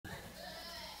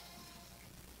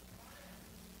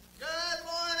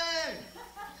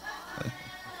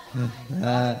I'm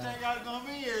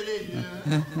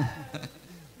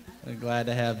glad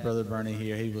to have Brother Bernie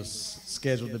here. He was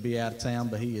scheduled to be out of town,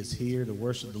 but he is here to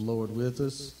worship the Lord with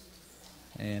us.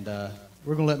 And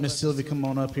we're going to let Miss Sylvia come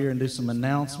on up here and do some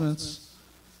announcements.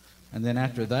 And then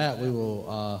after that, we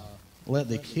will let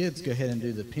the kids go ahead and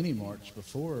do the penny march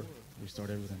before we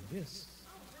start everything. Yes.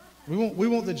 We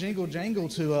want the jingle jangle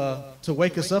to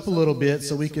wake us up a little bit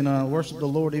so we can worship the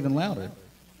Lord even louder.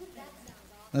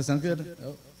 That sounds good?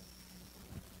 Oh.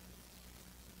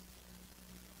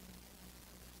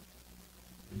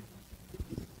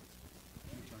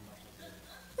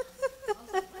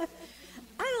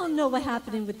 I don't know what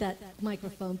happened with that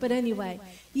microphone, but anyway.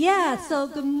 Yeah, so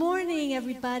good morning,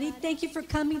 everybody. Thank you for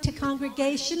coming to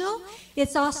Congregational.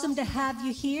 It's awesome to have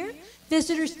you here.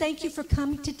 Visitors, thank you for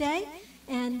coming today.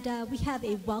 And we have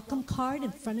a welcome card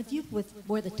in front of you with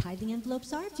where the tithing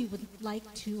envelopes are. If you would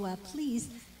like to please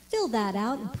fill that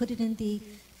out and put it in the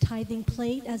tithing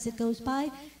plate as it goes by.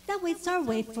 That way it's our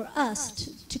way for us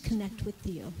to connect with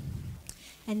you.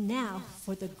 And now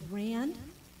for the grand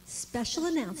special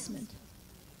announcement.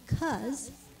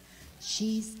 Because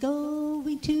she's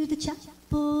going to the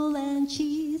chapel and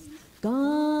she's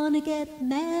gonna get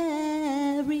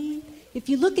married. If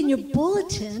you look in your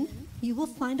bulletin, you will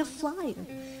find a flyer.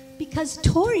 Because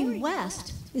Tori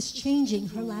West is changing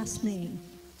her last name.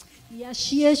 Yes,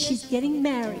 she is. She's getting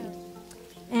married.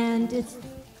 And it's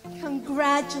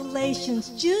congratulations.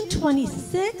 June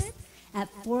 26th at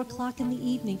 4 o'clock in the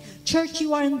evening. Church,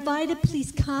 you are invited.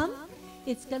 Please come.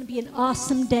 It's going to be an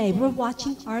awesome day. We're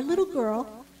watching our little girl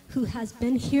who has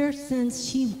been here since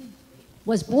she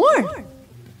was born.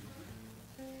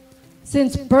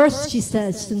 Since birth, she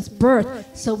says, since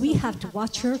birth. So we have to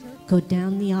watch her go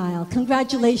down the aisle.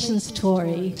 Congratulations,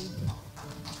 Tori.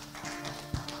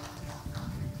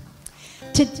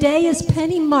 Today is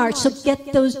Penny March, so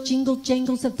get those jingle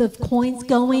jangles of the coins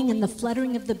going and the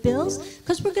fluttering of the bills,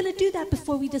 because we're going to do that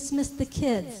before we dismiss the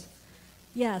kids.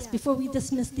 Yes, before we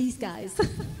dismiss these guys.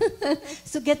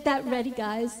 So get that ready,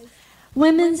 guys.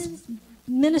 Women's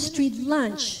Ministry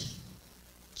Lunch,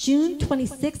 June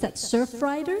 26th at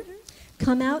Surfrider.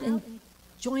 Come out and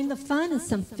join the fun and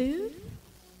some food.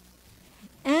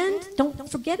 And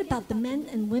don't forget about the Men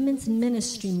and Women's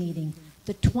Ministry meeting,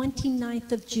 the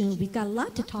 29th of June. We've got a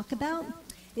lot to talk about,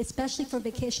 especially for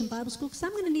Vacation Bible School, because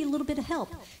I'm going to need a little bit of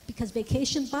help, because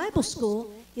Vacation Bible School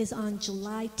is on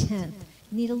July 10th.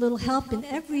 Need a little help in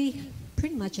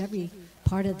pretty much every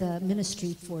part of the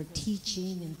ministry for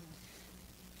teaching. And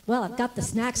well, I've got the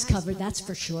snacks covered, that's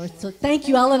for sure. So thank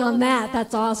you, Ellen, on that.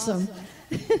 That's awesome.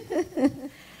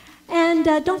 And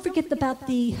don't forget about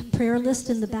the prayer list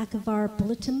in the back of our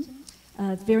bulletin.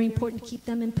 Very important to keep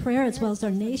them in prayer, as well as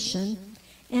our nation.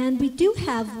 And we do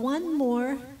have one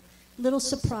more little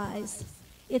surprise.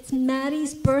 It's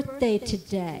Maddie's birthday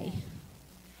today.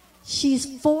 She's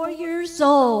 4 years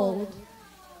old.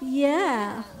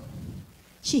 Yeah.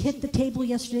 She hit the table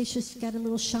yesterday. She's got a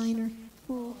little shiner.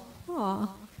 Oh, aw.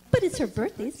 But it's her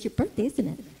birthday. It's your birthday, isn't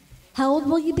it? How old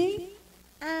will you be?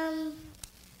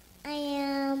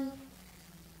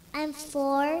 I'm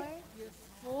 4. You're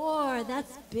 4.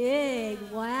 That's big.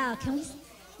 Wow. Can we?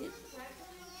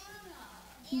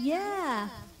 Yeah.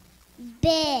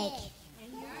 Big.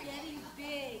 And you're getting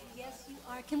big. Yes, you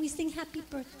are. Can we sing happy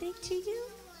birthday to you?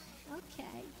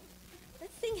 Okay.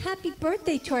 Let's sing happy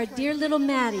birthday to our dear little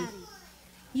Maddie.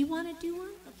 You want to do one?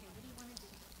 Okay, what do you want to do?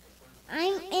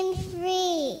 I'm in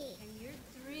 3. And you're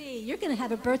 3. You're going to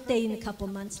have a birthday in a couple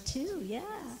months, too. Yeah.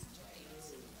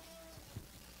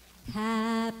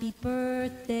 Happy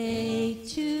birthday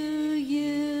to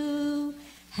you.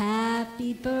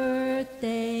 Happy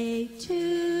birthday to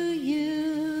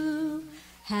you.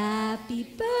 Happy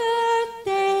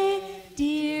birthday,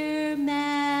 dear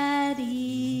Maddie.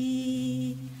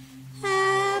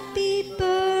 Happy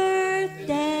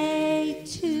birthday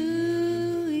to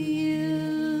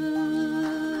you.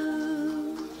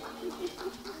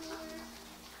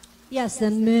 Yes,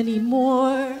 and many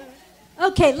more.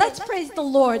 Okay, let's praise the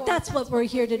Lord. That's what we're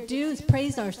here to do, is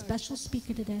praise our special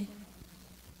speaker today.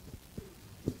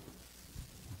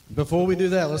 Before we do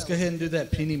that, let's go ahead and do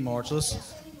that penny march. Let's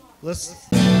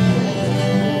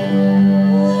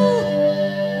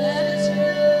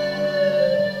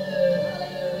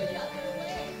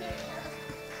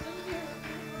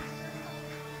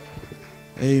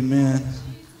Amen.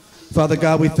 Father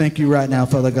God, we thank you right now,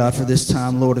 Father God, for this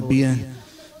time, Lord, of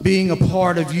being a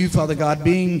part of you, Father God,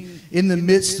 being in the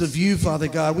midst of you, Father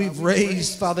God. We've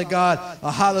raised, Father God, a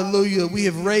hallelujah. We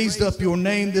have raised up your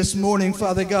name this morning,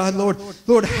 Father God.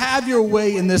 Lord, have your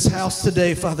way in this house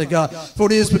today, Father God. For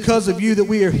it is because of you that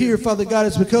we are here, Father God.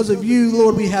 It's because of you,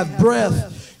 Lord, we have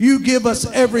breath You give us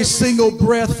every single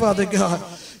breath, Father God.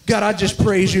 God, I just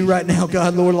praise you right now,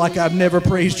 God, Lord, like I've never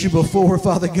praised you before,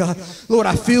 Father God. Lord,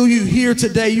 I feel you here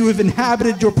today. You have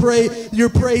inhabited your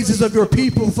praises of your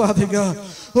people, Father God.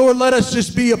 Lord, let us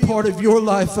just be a part of your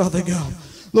life, Father God.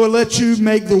 Lord, let you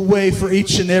make the way for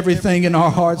each and everything in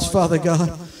our hearts, Father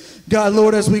God. God,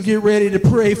 Lord, as we get ready to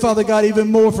pray, Father God,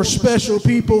 even more for special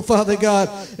people, Father God,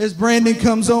 as Brandon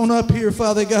comes on up here,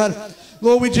 Father God.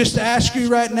 Lord, we just ask you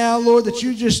right now, Lord, that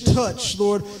you just touch,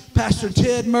 Lord, Pastor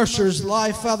Ted Mercer's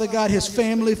life, Father God, his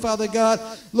family, Father God.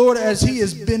 Lord, as he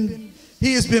has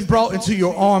been brought into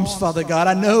your arms, Father God.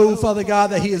 I know, Father God,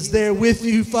 that he is there with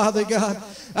you, Father God.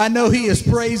 I know he is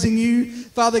praising you.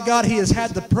 Father God, he has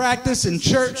had the practice in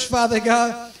church, Father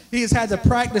God. He has had the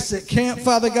practice at camp,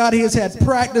 Father God. He has had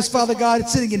practice, Father God,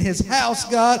 sitting in his house,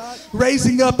 God,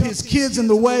 raising up his kids in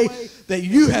the way that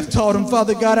you have taught him,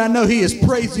 Father God. I know he is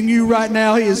praising you right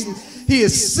now. He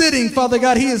is sitting, Father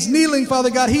God. He is kneeling, Father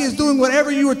God. He is doing whatever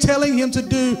you are telling him to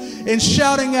do and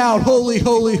shouting out, holy,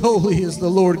 holy, holy is the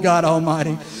Lord God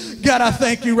Almighty. God, I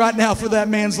thank you right now for that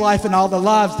man's life and all the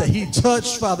lives that he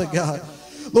touched, Father God.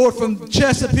 Lord, from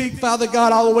Chesapeake, Father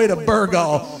God, all the way to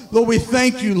Burgaw. Lord, we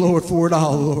thank you, Lord, for it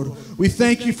all, Lord. We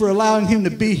thank you for allowing him to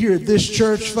be here at this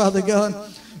church, Father God.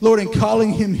 Lord, and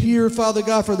calling him here, Father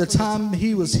God, for the time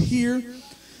he was here.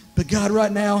 But God,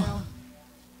 right now,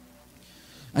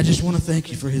 I just want to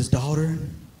thank you for his daughter,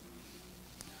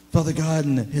 Father God,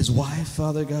 and his wife,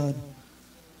 Father God.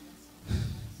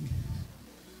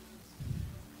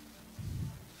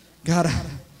 God,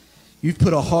 you've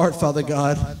put a heart, Father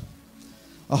God,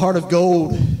 a heart of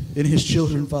gold in his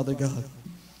children, Father God.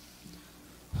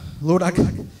 Lord, I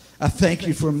thank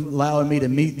you for allowing me to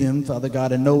meet them, Father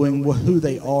God, and knowing who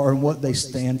they are and what they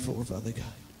stand for, Father God.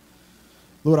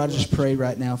 Lord, I just pray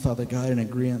right now, Father God, in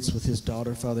agreement with his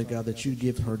daughter, Father God, that you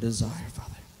give her desire,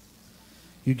 Father.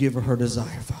 You give her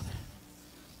desire, Father.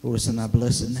 Lord, it's in thy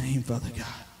blessed name, Father God.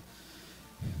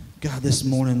 God, this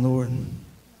morning, Lord,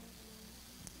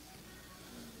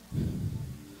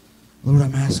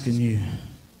 I'm asking you.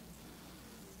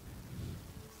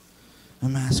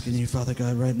 I'm asking you, Father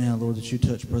God, right now, Lord, that you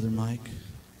touch Brother Mike.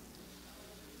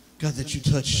 God, that you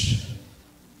touch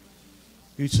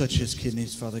his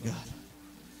kidneys, Father God.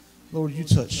 Lord, you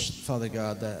touch, Father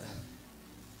God,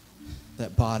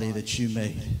 that body that you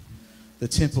made, the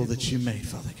temple that you made,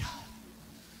 Father God.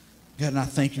 God, and I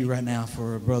thank you right now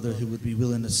for a brother who would be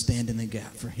willing to stand in the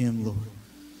gap for him, Lord.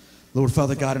 Lord,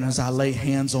 Father God, and as I lay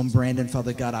hands on Brandon,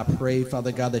 Father God, I pray,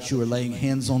 Father God, that you are laying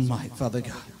hands on Mike, Father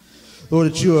God. Lord,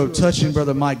 that you are touching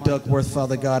Brother Mike Duckworth,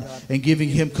 Father God, and giving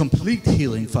him complete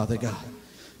healing, Father God.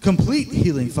 Complete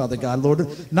healing, Father God, Lord,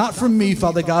 not from me,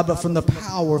 Father God, but from the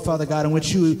power, Father God, in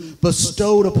which you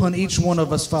bestowed upon each one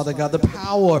of us, Father God, the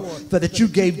power that you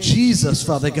gave Jesus,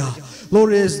 Father God.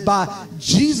 Lord, it is by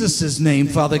Jesus' name,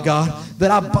 Father God,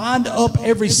 that I bind up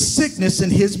every sickness in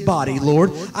his body,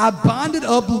 Lord. I bind it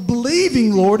up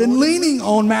believing, Lord, and leaning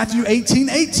on Matthew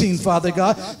 18:18, Father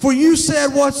God. For you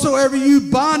said whatsoever you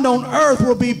bind on earth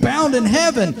will be bound in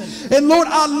heaven. And Lord,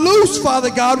 I loose, Father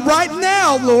God, right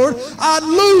now, Lord, I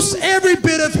loose every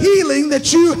bit of healing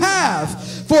that you have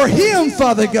for him,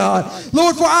 Father God.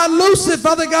 Lord, for I loose it,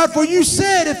 Father God, for you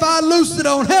said if I loose it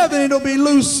on heaven, it'll be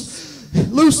loose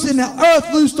in the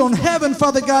earth, loosed on heaven,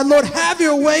 Father God. Lord, have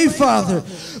your way, Father.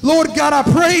 Lord God, I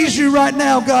praise you right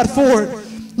now, God, for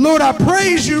it. Lord, I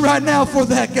praise you right now for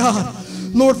that, God.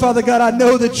 Lord, Father God, I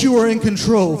know that you are in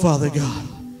control, Father God.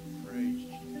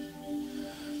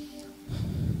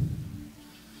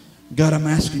 God, I'm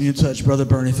asking you to touch Brother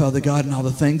Bernie, Father God, and all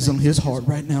the things on his heart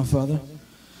right now, Father.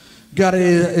 God, it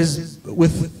is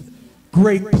with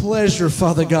great pleasure,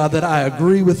 Father God, that I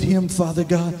agree with him, Father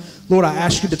God. Lord, I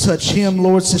ask you to touch him,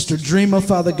 Lord, Sister Dreamer,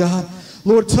 Father God.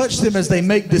 Lord, touch them as they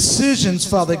make decisions,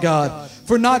 Father God,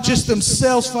 for not just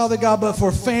themselves, Father God, but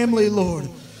for family, Lord.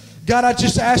 God, I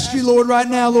just ask you, Lord, right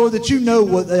now, Lord, that you know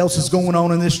what else is going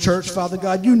on in this church, Father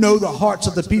God. You know the hearts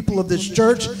of the people of this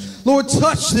church. Lord,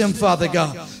 touch them, Father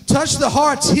God. Touch the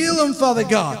hearts, heal them, Father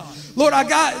God.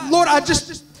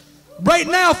 Right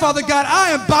now, Father God, I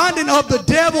am binding up the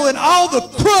devil and all the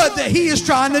crud that he is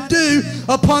trying to do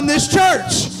upon this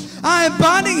church. I am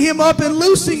binding him up and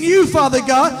loosing you, Father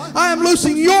God. I am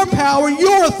loosing your power,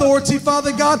 your authority,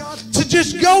 Father God, to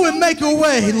just go and make a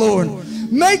way, Lord.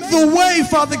 Make the way,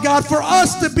 Father God, for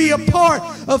us to be a part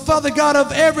of, Father God,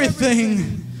 of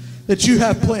everything that you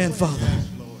have planned, Father.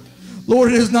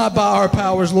 Lord, it is not by our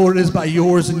powers, Lord, it is by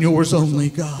yours and yours only,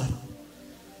 God.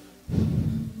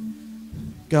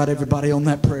 God, everybody on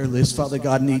that prayer list, Father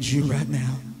God, needs you right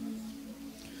now.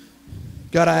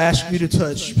 God, I ask you to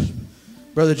touch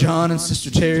Brother John and Sister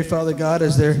Terry, Father God,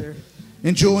 as they're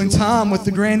enjoying time with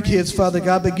the grandkids, Father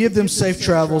God, but give them safe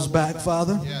travels back,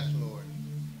 Father. Yes, Lord.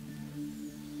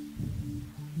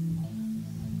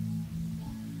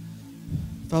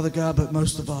 Father God, but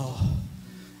most of all,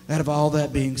 out of all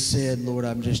that being said, Lord,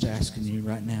 I'm just asking you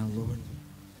right now, Lord,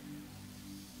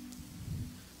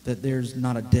 that there's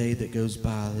not a day that goes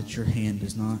by that your hand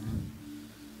does not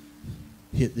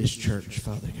hit this church,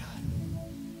 Father God.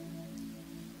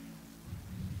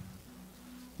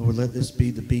 Lord, let this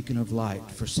be the beacon of light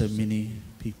for so many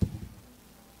people.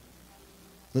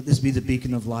 Let this be the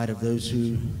beacon of light of those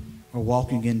who are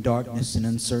walking in darkness and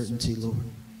uncertainty, Lord.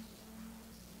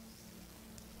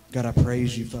 God, I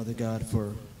praise you, Father God,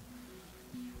 for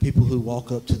people who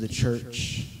walk up to the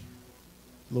church,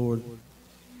 Lord,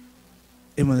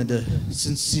 and with a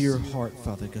sincere heart,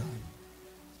 Father God,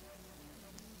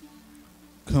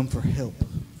 come for help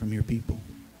from your people.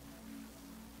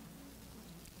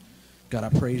 God, I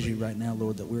praise you right now,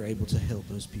 Lord, that we're able to help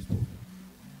those people.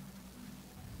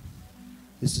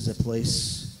 This is a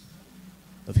place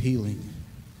of healing.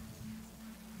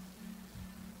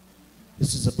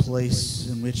 This is a place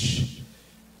in which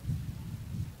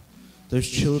those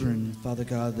children, Father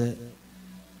God, that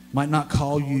might not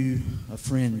call you a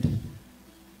friend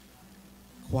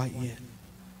quite yet,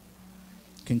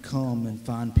 can come and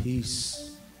find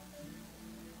peace,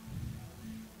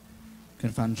 can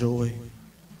find joy,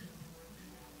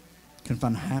 can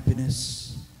find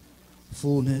happiness,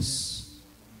 fullness,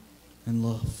 and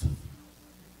love.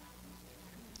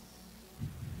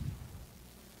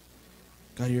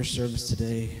 God, your service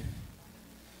today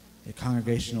at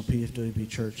Congregational PFWB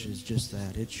Church is just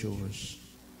that. It's yours.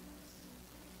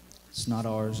 It's not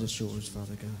ours, it's yours,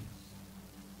 Father God.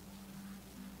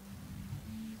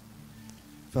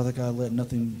 Father God, let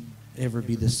nothing ever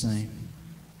be the same.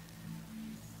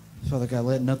 Father God,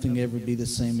 let nothing ever be the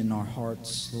same in our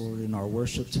hearts, Lord, in our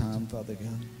worship time, Father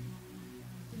God.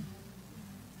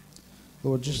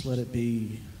 Lord, just let it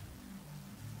be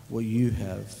what you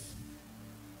have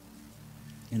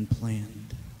and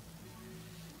planned.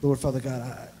 Lord, Father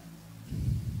God,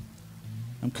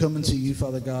 I'm coming to you,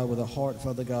 Father God, with a heart,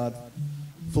 Father God,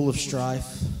 full of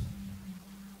strife,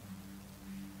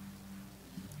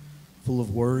 full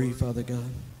of worry, Father God,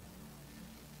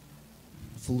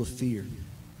 full of fear.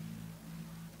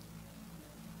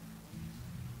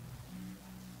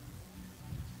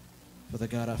 Father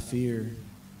God, I fear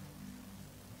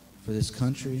for this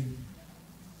country.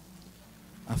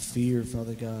 I fear,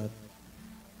 Father God,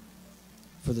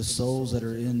 for the souls that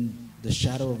are in the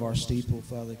shadow of our steeple,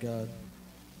 Father God.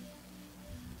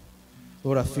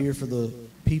 Lord, I fear for the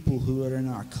people who are in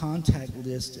our contact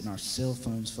list and our cell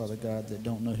phones, Father God, that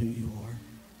don't know who you are.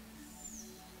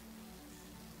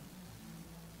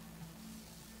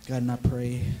 God, and I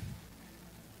pray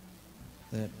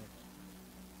that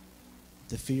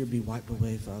the fear be wiped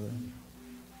away, Father.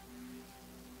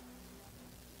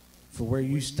 For where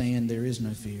you stand, there is no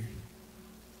fear.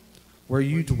 Where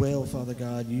you dwell, Father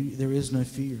God, there is no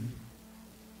fear.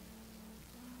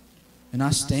 And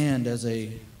I stand as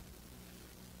a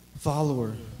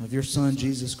follower of your Son,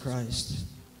 Jesus Christ,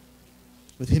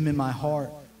 with him in my heart,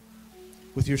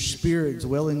 with your Spirit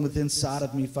dwelling within inside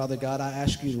of me, Father God. I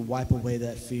ask you to wipe away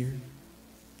that fear.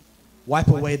 Wipe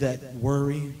away that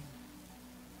worry.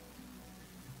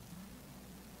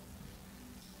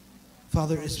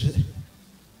 Father, it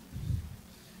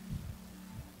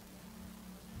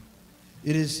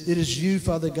is you,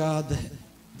 Father God,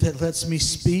 that lets me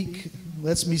speak,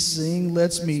 lets me sing,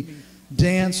 lets me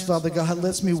dance, Father God,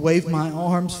 lets me wave my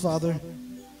arms, Father.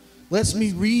 Lets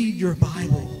me read your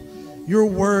Bible, your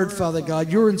word, Father God,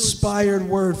 your inspired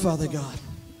word, Father God.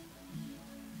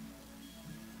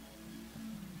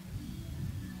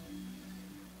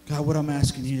 God, what I'm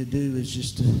asking you to do is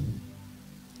just to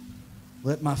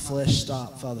let my flesh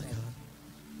stop, Father God.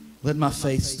 Let my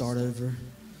faith start over.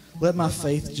 Let my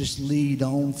faith just lead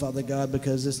on, Father God,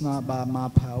 because it's not by my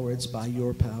power, it's by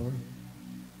your power.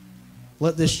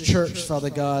 Let this church, Father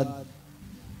God,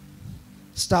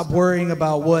 stop worrying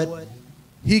about what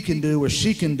he can do or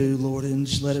she can do, Lord, and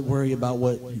just let it worry about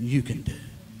what you can do.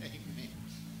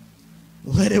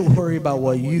 Let it worry about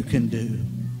what you can do.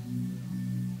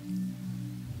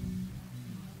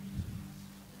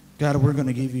 God, we're going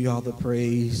to give you all the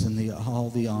praise and all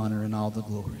the honor and all the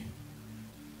glory.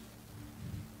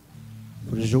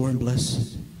 For it is your and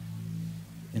blessed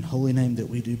and holy name that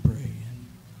we do pray.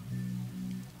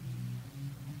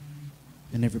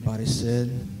 And everybody said,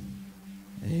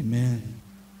 amen.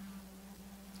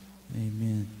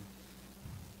 Amen.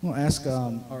 I'm going to ask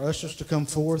our ushers to come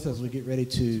forth as we get ready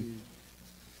to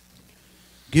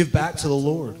give back to the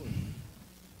Lord.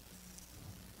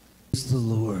 Praise the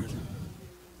Lord.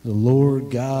 the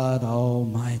Lord God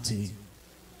Almighty.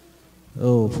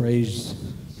 Oh, praise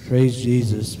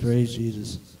Jesus, praise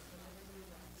Jesus.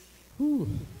 Whew.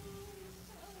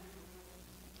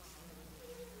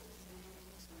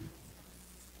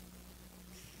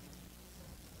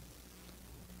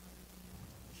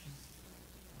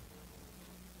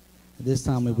 At this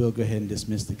time, we will go ahead and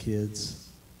dismiss the kids.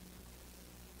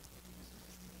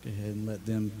 Go ahead and let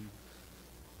them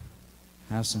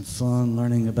have some fun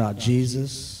learning about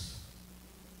Jesus.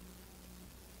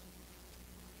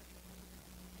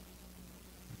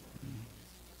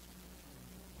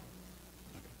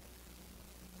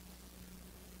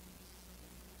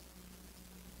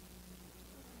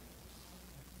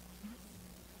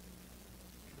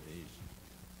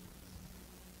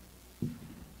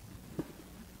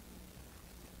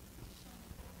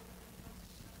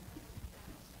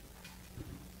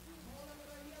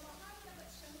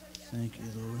 Thank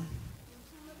you, Lord.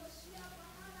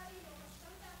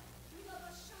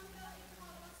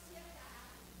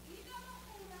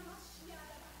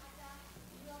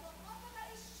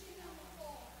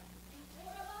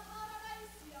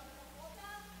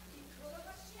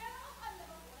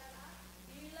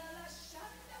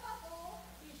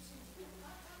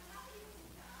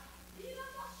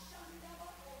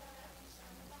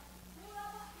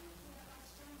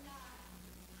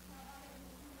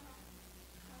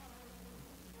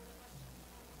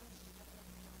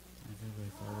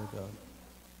 Father God.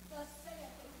 Thus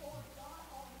saith the Lord God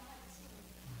Almighty,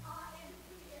 I am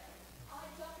here. I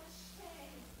don't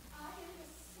change. I am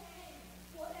the same.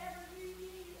 Whatever you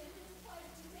need in this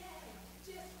place today,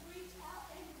 just reach out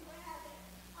and grab it.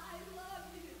 I love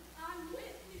you. I'm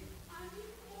with you. I'm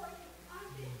before you. I'm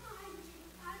behind you.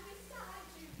 I'm beside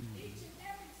you. Each and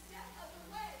every step of the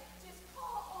way, just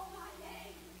call on my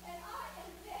name, and I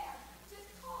am there.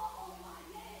 Just call on my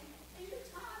name in your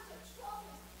times of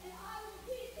trouble, and I will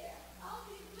be there. I'll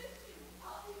be with you.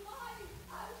 I'll be by you.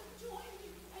 I will join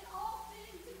you in all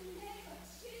things in the name of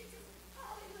Jesus.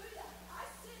 Hallelujah. I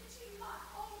sent you my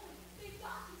only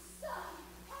begotten Son.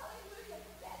 Hallelujah.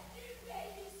 That you may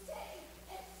be saved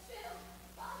and filled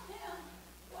by him.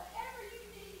 Whatever you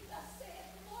need, thus saith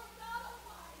the Lord God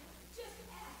Almighty, just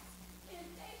ask in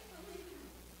faith believing,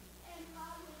 and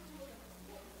I will do it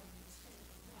according to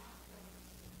my word.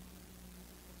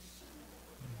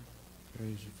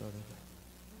 Praise you, Father God.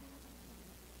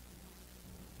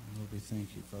 Lord, we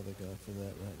thank you, Father God, for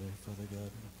that right there, Father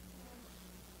God.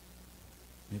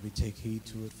 May we take heed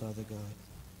to it, Father God.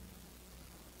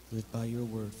 Live by your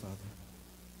word, Father.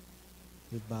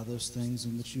 Live by those things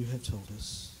in which you have told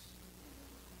us.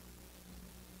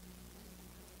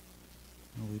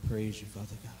 Lord, we praise you,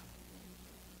 Father God.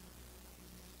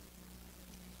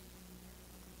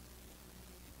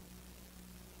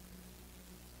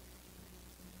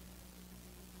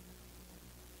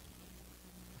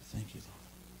 Thank you, Lord.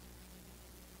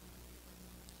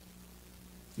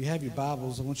 If you have your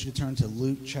Bibles, I want you to turn to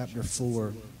Luke chapter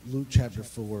 4. Luke chapter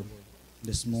 4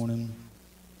 this morning.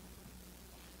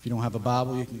 If you don't have a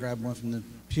Bible, you can grab one from the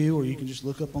pew, or you can just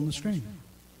look up on the screen.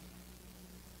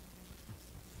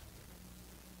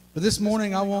 But this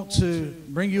morning, I want to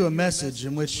bring you a message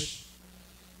in which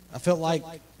I felt like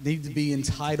needed to be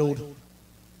entitled,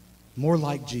 More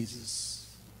Like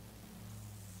Jesus.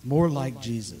 More Like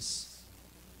Jesus.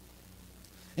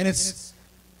 And it's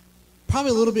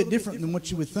probably a little bit different than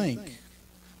what you would think.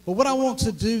 But what I want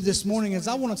to do this morning is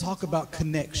I want to talk about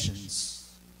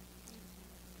connections.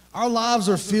 Our lives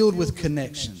are filled with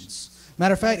connections.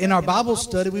 Matter of fact, in our Bible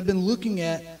study, we've been looking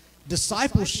at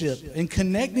discipleship and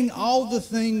connecting all the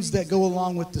things that go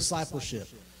along with discipleship.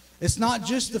 It's not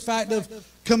just the fact of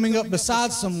coming up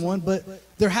beside someone, but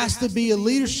there has to be a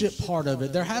leadership part of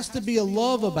it. There has to be a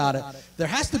love about it. There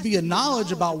has to be a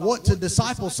knowledge about what to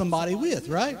disciple somebody with,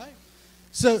 right?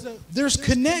 So there's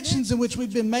connections in which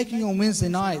we've been making on Wednesday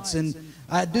nights, and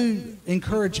I do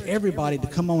encourage everybody to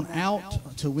come on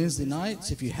out to Wednesday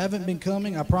nights. If you haven't been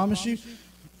coming, I promise you,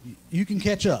 you can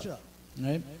catch up,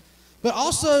 right? But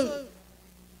also,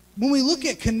 when we look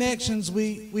at connections,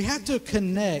 we have to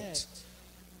connect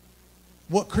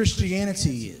what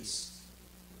Christianity is.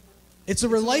 It's a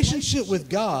relationship with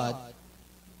God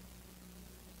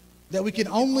that we can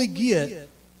only get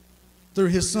through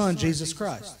his Son, Jesus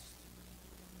Christ.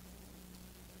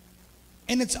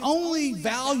 And its only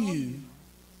value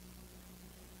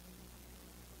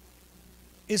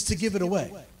is to give it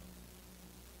away.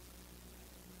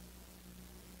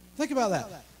 Think about that.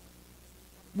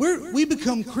 We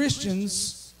become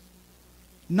Christians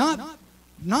not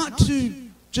to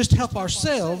just help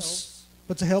ourselves,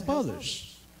 but to help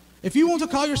others. If you want to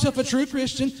call yourself a true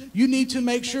Christian, you need to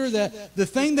make sure that the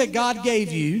thing that God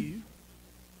gave you,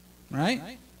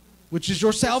 right, which is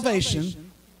your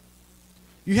salvation,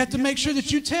 you have to make sure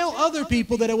that you tell other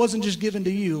people that it wasn't just given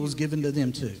to you, it was given to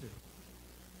them too.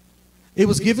 It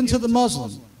was given to the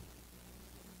Muslim.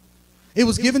 It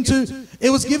was given to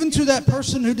that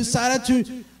person who decided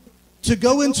to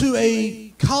go into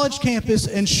a college campus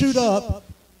and shoot up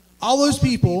all those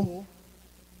people.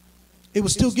 It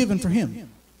was still given for him.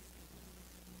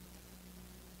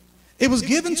 It was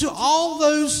given to all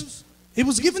those, it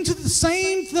was given to the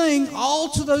same thing all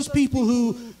to those people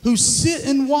who sit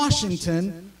in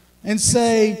Washington and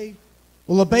say,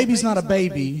 well, a baby's not a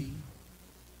baby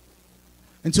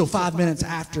until 5 minutes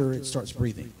after it starts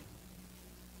breathing.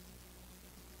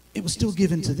 It was still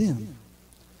given to them.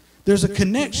 There's a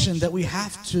connection that we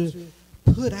have to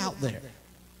put out there.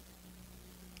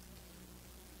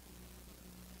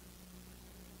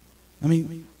 I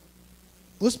mean,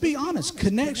 let's be honest.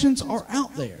 Connections are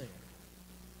out there.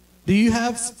 Do you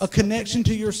have a connection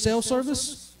to your cell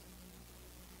service?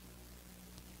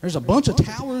 There's a bunch of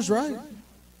towers, right?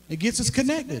 It gets us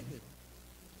connected.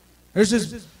 There's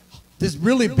this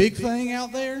really big thing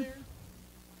out there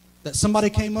that somebody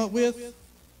came up with.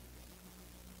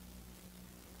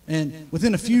 And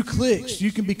within a few clicks,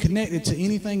 you can be connected to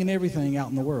anything and everything out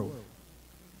in the world.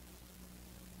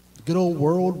 The good old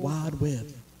World Wide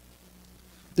Web.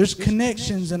 There's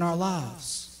connections in our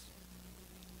lives.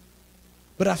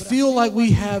 But I feel like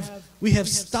we have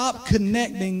stopped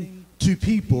connecting to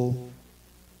people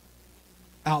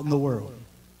out in the world.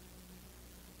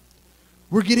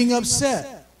 We're getting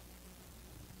upset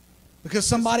because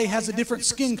somebody has a different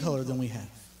skin color than we have.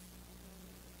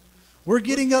 We're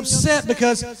getting upset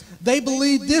because they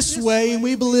believe this way and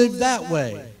we believe that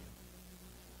way.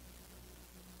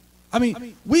 I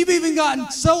mean, we've even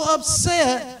gotten so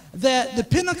upset that the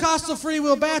Pentecostal Free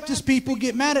Will Baptist people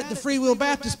get mad at the Free Will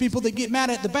Baptist people that get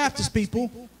mad at the Baptist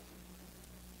people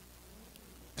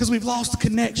because we've lost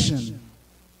connection.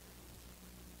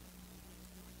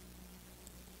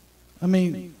 I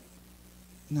mean,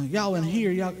 now y'all in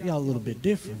here, y'all a little bit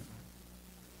different.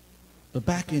 But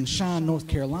back in Cheyenne, North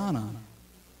Carolina,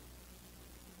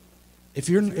 if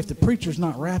the preacher's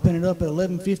not wrapping it up at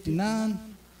 11:59,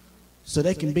 so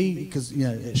they can be, because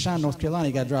at Cheyenne, North Carolina,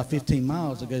 you got to drive 15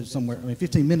 miles to go somewhere.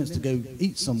 15 minutes to go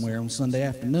eat somewhere on Sunday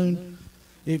afternoon.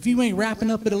 If you ain't wrapping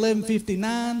up at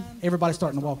 11:59, everybody's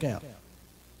starting to walk out.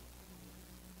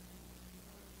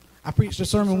 I preached a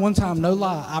sermon one time, no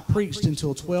lie. I preached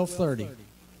until 12:30.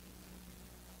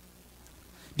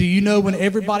 Do you know when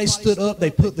everybody stood up, they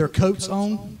put their coats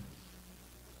on?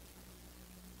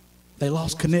 They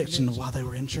lost connection while they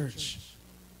were in church.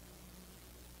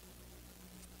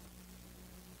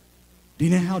 Do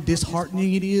you know how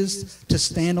disheartening it is to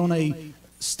stand on a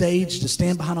stage, to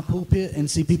stand behind a pulpit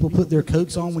and see people put their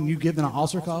coats on when you're giving an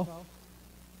altar call?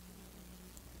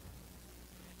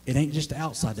 It ain't just the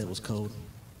outside that was cold.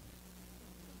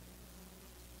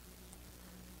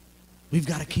 We've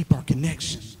got to keep our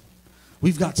connection.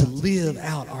 We've got to live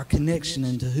out our connection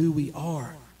into who we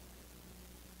are.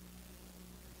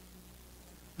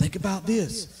 Think about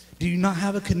this. Do you not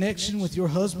have a connection with your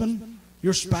husband,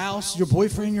 your spouse, your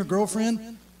boyfriend, your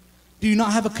girlfriend? Do you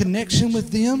not have a connection with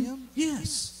them?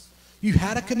 Yes. You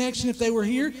had a connection if they were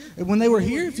here. And when they were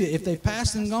here, if they've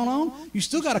passed and gone on, you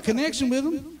still got a connection with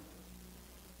them.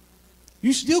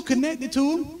 You still connected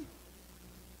to them.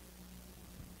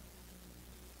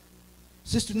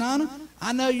 Sister Nana,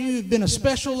 I know you've been a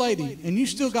special lady, and you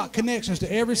still got connections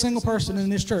to every single person in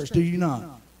this church, do you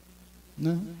not?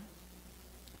 No?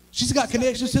 She's got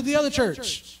connections to the other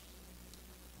church.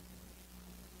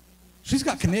 She's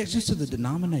got connections to the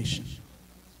denomination.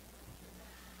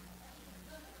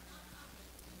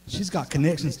 She's got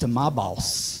connections to my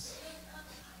boss.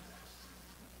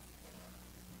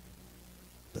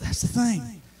 But that's the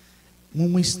thing.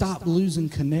 When we stop losing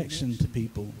connection to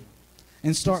people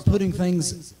and start putting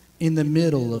things in the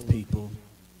middle of people.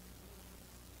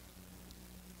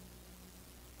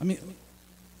 I mean,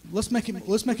 let's make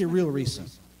it real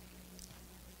recent.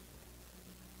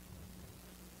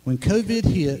 When COVID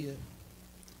hit,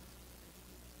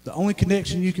 the only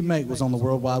connection you could make was on the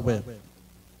World Wide Web.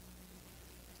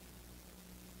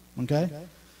 Okay?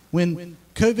 When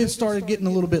COVID started getting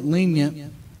a little bit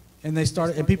lenient,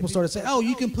 and people started saying, "Oh,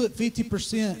 you can put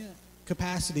 50%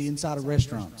 capacity inside of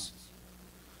restaurants."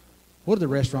 What do the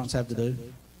restaurants have to do?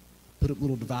 Put up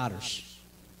little dividers.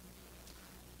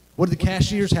 What do the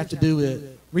cashiers have to do at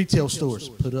retail stores?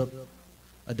 Put up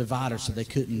a divider so they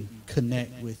couldn't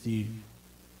connect with you.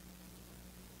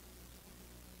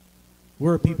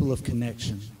 We're a people of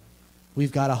connection.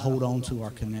 we've got to hold on to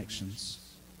our connections.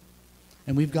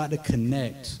 And we've got to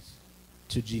connect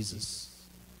to Jesus.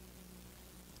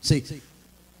 See,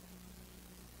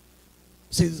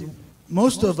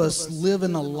 most of us live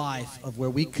in a life of where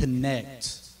we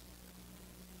connect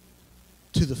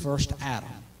to the first Adam.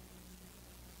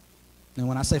 And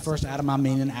when I say first Adam, I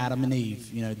mean Adam and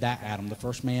Eve. You know, that Adam, the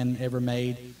first man ever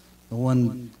made, the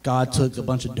one God took a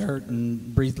bunch of dirt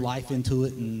and breathed life into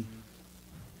it, and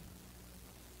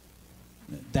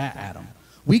that Adam.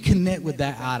 We connect with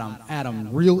that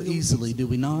Adam real easily, do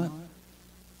we not?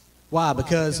 Why?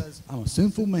 Because I'm a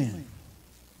sinful man.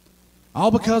 All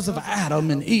because of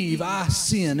Adam and Eve, I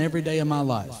sin every day of my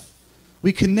life.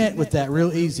 We connect with that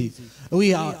real easy.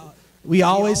 We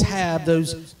always have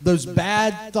those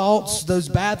bad thoughts, those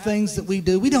bad things that we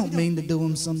do. We don't mean to do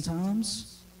them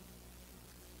sometimes.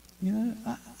 You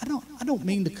know, I don't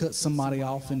mean to cut somebody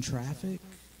off in traffic.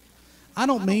 I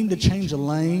don't mean to change a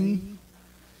lane.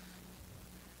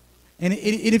 And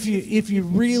if you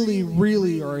really,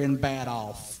 really are in bad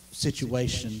off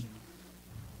situation,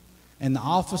 and the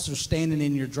officer standing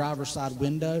in your driver's side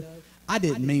window, I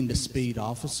didn't mean to speed,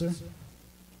 officer.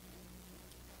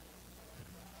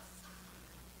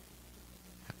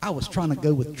 I was trying to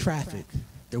go with traffic.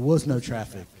 There was no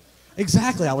traffic.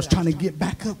 Exactly, I was trying to get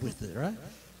back up with it, right?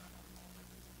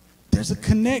 There's a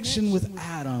connection with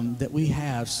Adam that we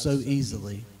have so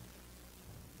easily.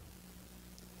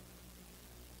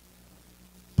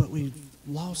 But we've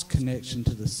lost connection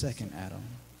to the second Adam.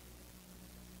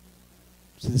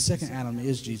 See, the second Adam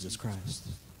is Jesus Christ.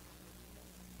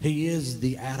 He is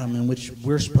the Adam in which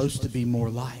we're supposed to be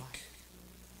more like.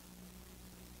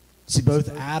 See,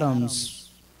 both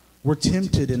Adams were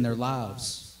tempted in their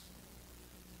lives.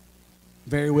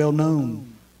 Very well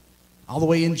known. All the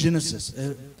way in Genesis.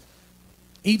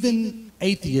 Even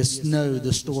atheists know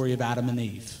the story of Adam and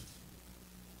Eve.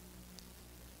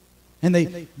 And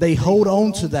they hold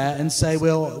on to that and say,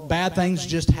 well, bad things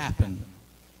just happen.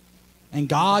 And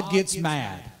God gets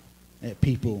mad at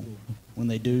people when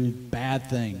they do bad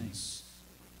things.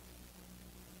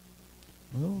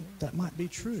 Well, that might be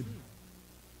true.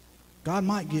 God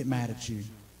might get mad at you.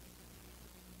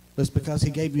 But it's because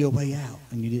he gave you a way out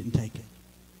and you didn't take it.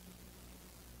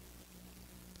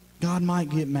 God might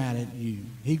get mad at you.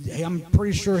 I'm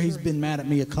pretty sure he's been mad at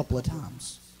me a couple of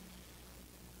times.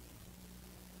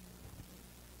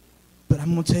 But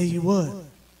I'm going to tell you what.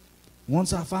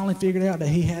 Once I finally figured out that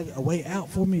he had a way out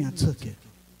for me, I took it.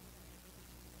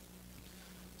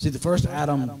 See, the first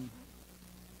Adam,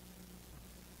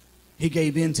 he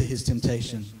gave in to his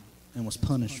temptation and was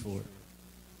punished for it.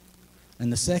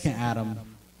 And the second Adam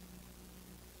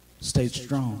stayed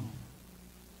strong.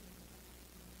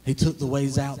 He took the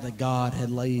ways out that God had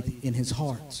laid in his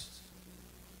heart.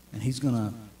 And he's going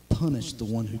to punish the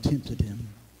one who tempted him.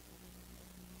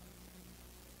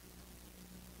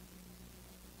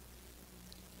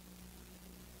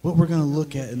 What we're going to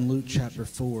look at in Luke chapter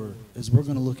 4 is we're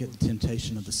going to look at the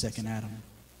temptation of the second Adam.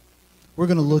 We're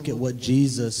going to look at what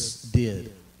Jesus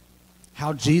did,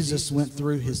 how Jesus went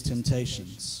through his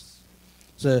temptations.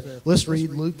 So let's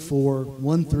read Luke 4,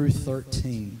 1 through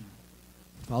 13.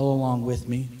 Follow along with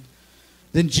me.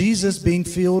 Then Jesus, being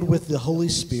filled with the Holy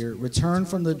Spirit, returned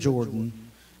from the Jordan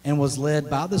and was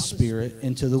led by the Spirit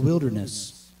into the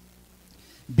wilderness,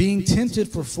 being tempted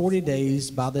for 40 days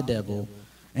by the devil.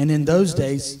 And in those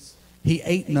days he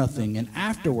ate nothing, and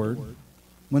afterward,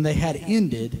 when they had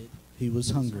ended, he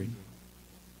was hungry.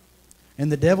 And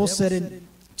the devil said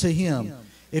to him,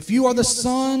 if you are the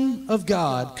Son of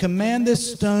God, command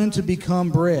this stone to become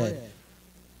bread.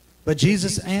 But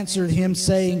Jesus answered him,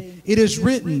 saying, it is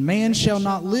written, man shall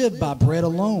not live by bread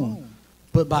alone,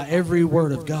 but by every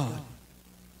word of God.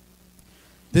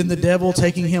 Then the devil,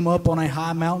 taking him up on a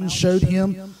high mountain, showed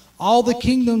him all the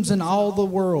kingdoms and all the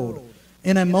world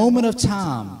in a moment of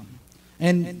time.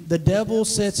 And the devil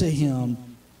said to him,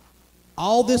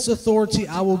 all this authority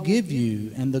I will give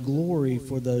you, and the glory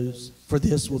for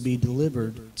this will be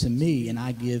delivered to me, and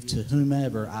I give to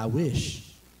whomever I wish.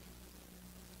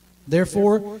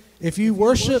 Therefore, if you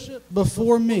worship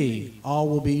before me, all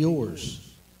will be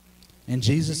yours. And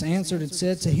Jesus answered and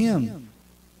said to him,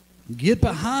 get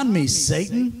behind me,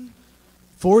 Satan,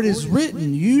 for it is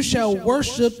written, you shall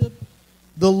worship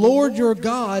the Lord your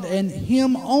God, and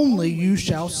him only you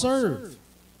shall serve.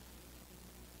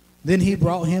 Then he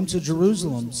brought him to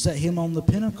Jerusalem, set him on the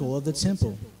pinnacle of the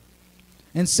temple,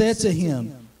 and said to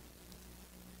him,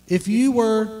 if you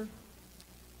were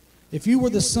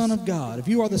the Son of God, if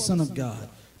you are the Son of God,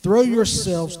 throw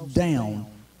yourselves down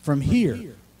from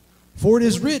here. For it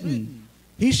is written,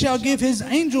 he shall give his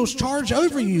angels charge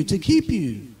over you to keep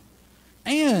you.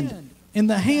 And In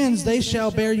the hands they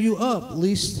shall bear you up,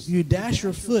 lest you dash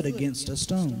your foot against a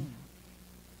stone.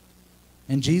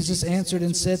 And Jesus answered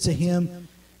and said to him,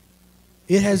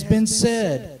 It has been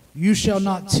said, You shall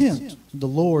not tempt the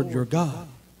Lord your God.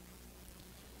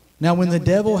 Now when the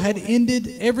devil had ended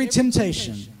every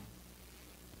temptation,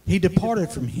 he departed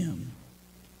from him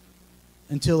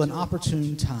until an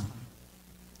opportune time.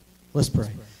 Let's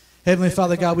pray. Heavenly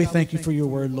Father God, we thank you for your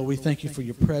word, Lord. We thank you for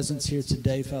your presence here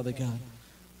today, Father God.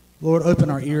 Lord, open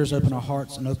our ears, open our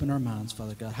hearts, and open our minds,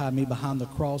 Father God. Hide me behind the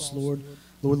cross, Lord.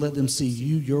 Lord, let them see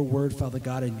you, your word, Father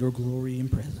God, and your glory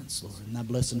and presence, Lord. In thy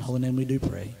blessed and holy name we do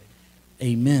pray.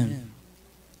 Amen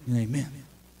and amen.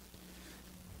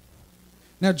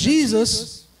 Now,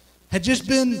 Jesus had just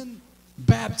been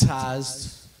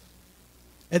baptized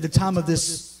at the time of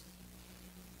this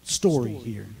story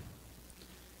here.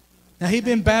 Now, he'd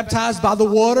been baptized by the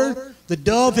water. The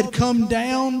dove had come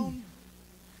down.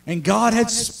 And God had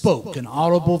spoke an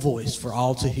audible voice for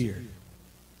all to hear.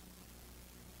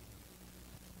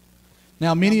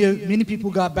 Now, many people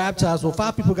got baptized. Well,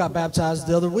 5 people got baptized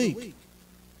the other week.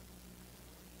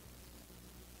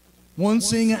 One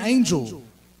seeing an angel.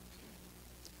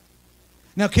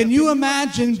 Now, can you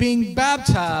imagine being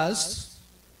baptized,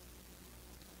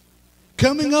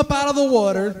 coming up out of the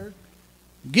water,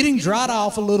 getting dried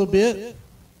off a little bit,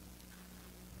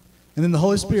 and then the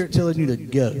Holy Spirit telling you to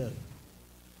go?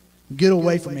 Get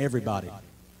away from everybody.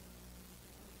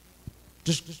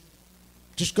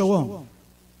 Just go on.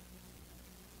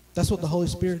 That's what the Holy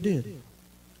Spirit did.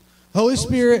 The Holy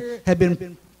Spirit had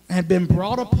been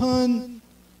brought upon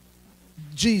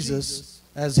Jesus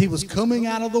as he was coming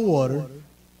out of the water.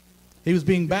 He was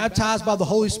being baptized by the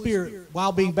Holy Spirit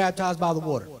while being baptized by the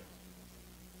water.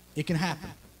 It can happen.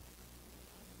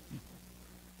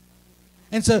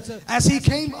 And so as he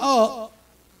came up,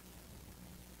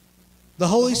 the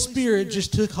Holy Spirit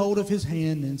just took hold of his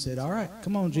hand and said, All right,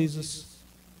 come on, Jesus.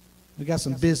 We got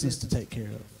some business to take care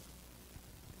of.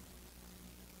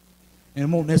 And it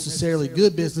won't necessarily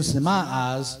good business in my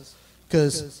eyes,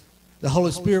 because the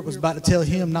Holy Spirit was about to tell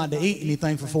him not to eat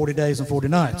anything for 40 days and 40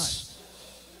 nights.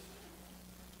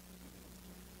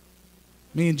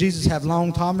 Me and Jesus have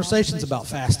long conversations about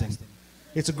fasting.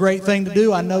 It's a great thing to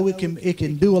do. I know it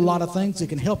can do a lot of things. It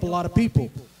can help a lot of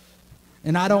people.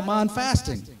 And I don't mind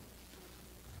fasting.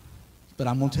 But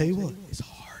I'm going to tell you what, it's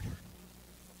hard.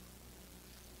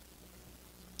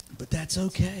 But that's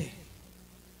okay.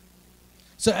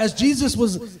 So as Jesus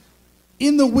was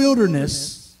in the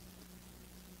wilderness,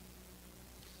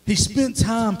 he spent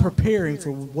time preparing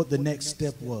for what the next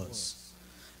step was.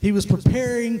 He was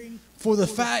preparing for the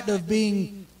fact of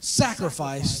being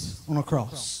sacrificed on a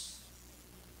cross.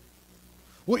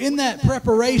 Well, in that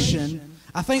preparation,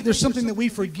 I think there's something that we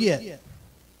forget.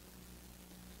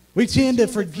 We tend to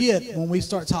forget when we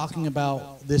start talking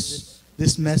about this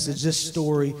message, this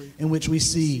story in which we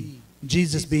see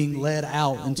Jesus being led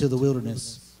out into the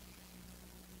wilderness.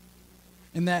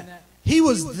 And that he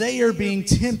was there being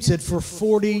tempted for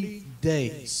 40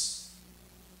 days.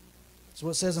 That's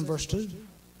what it says in verse 2.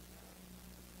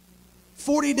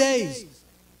 40 days.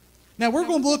 Now we're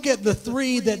going to look at the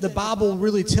 3 that the Bible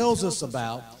really tells us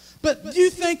about. But you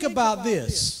think about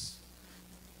this.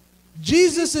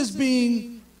 Jesus is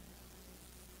being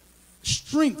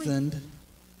strengthened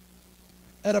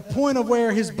at a point of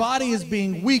where his body is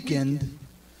being weakened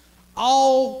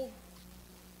all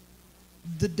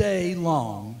the day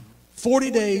long.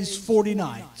 40 days, 40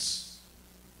 nights.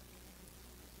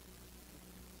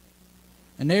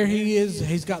 And there he is.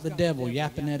 He's got the devil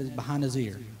yapping at his behind his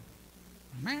ear.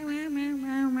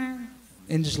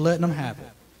 And just letting him have it.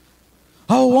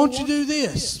 Oh, won't you do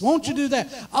this? Won't you do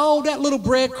that? Oh, that little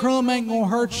breadcrumb ain't going to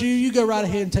hurt you. You go right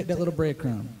ahead and take that little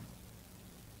breadcrumb.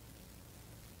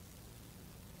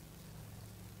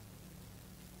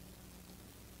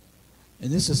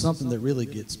 And this is something that really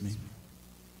gets me.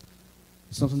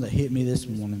 Something that hit me this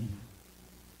morning.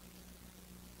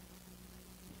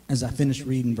 As I finished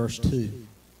reading verse 2.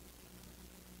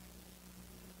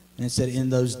 And it said, in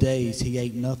those days he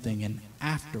ate nothing, and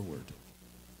afterward,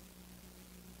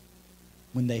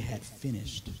 when they had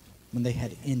finished, when they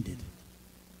had ended,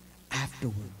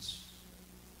 afterwards,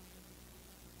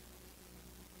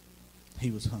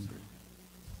 he was hungry.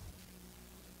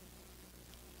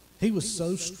 He was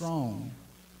so strong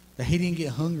that he didn't get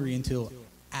hungry until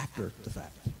after the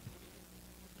fact.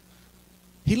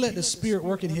 He let the Spirit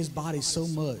work in his body so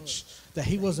much that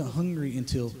he wasn't hungry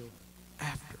until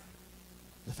after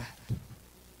the fact.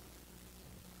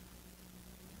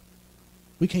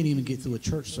 We can't even get through a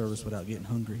church service without getting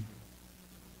hungry.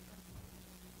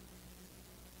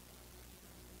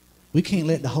 We can't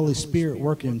let the Holy Spirit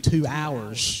work in 2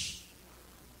 hours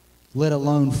let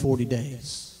alone 40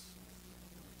 days.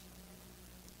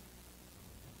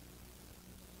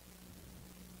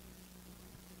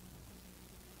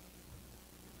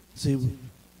 See,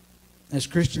 as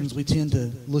Christians, we tend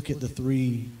to look at the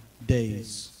 3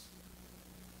 days,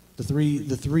 the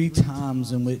three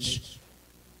times in which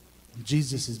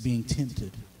Jesus is being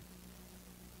tempted.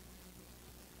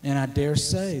 And I dare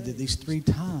say that these 3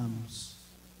 times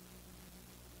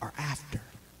are after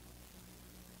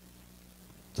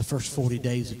the first 40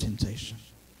 days of temptation.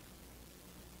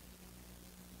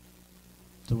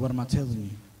 So what am I telling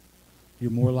you? You're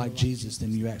more like Jesus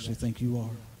than you actually think you are.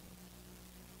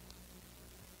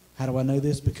 How do I know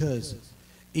this? Because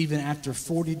even after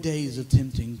 40 days of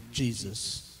tempting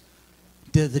Jesus,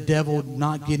 the devil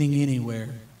not getting anywhere,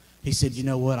 he said, you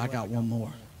know what? I got one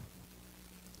more.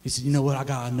 He said, you know what? I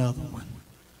got another one.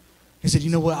 He said,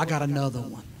 you know what? I got another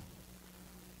one.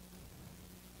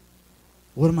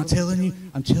 What am I telling you?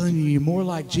 I'm telling you, you're more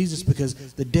like Jesus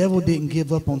because the devil didn't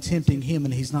give up on tempting him,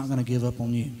 and he's not going to give up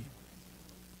on you.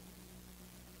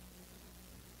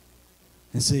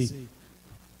 And see,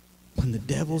 when the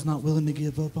devil's not willing to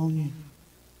give up on you,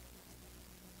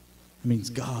 it means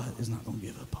God is not going to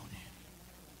give up on you.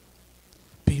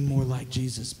 Be more like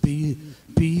Jesus. Be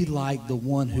like the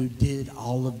one who did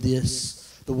all of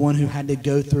this, the one who had to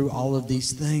go through all of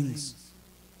these things.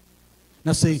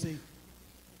 Now see,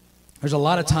 there's a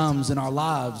lot of times in our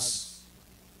lives,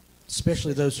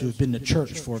 especially those who have been to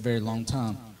church for a very long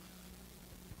time.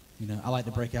 You know, I like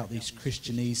to break out these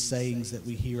Christianese sayings that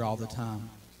we hear all the time.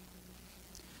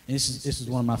 And this is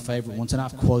one of my favorite ones, and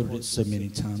I've quoted it so many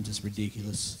times, it's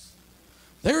ridiculous.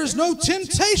 There is no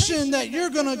temptation that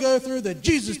you're going to go through that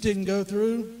Jesus didn't go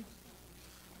through.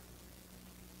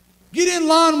 Get in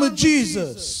line with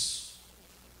Jesus.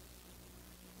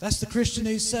 That's the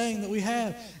Christianese saying that we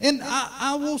have. And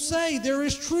I will say there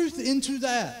is truth into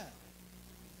that.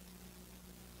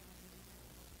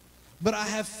 But I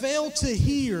have failed to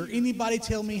hear anybody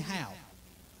tell me how.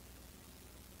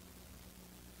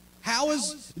 How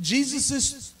is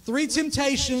Jesus' 3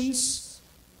 temptations,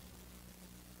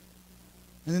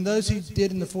 and then those he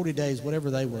did in the 40 days,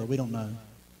 whatever they were, we don't know.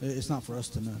 It's not for us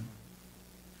to know.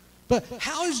 But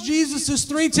how is Jesus'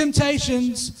 3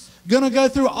 temptations going to go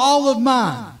through all of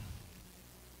mine?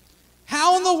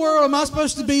 How in the world am I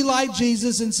supposed to be like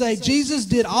Jesus and say, Jesus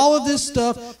did all of this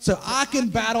stuff so I can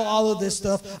battle all of this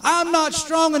stuff? I'm not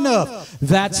strong enough.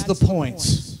 That's the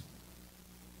point.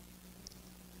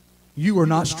 You are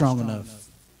not strong enough.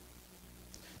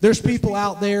 There's people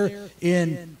out there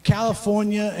in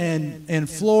California and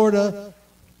Florida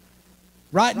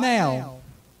right now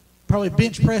probably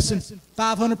bench pressing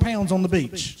 500 pounds on the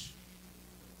beach.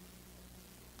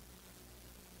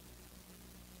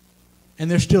 And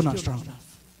they're still not strong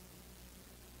enough.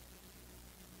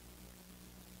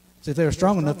 So if they were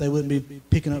strong enough, they wouldn't be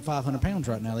picking up 500 pounds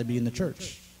right now. They'd be in the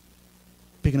church,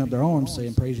 picking up their arms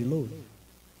saying, praise you, Lord.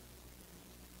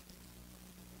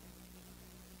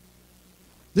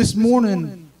 This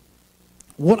morning,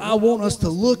 what I want us to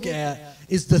look at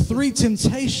is the 3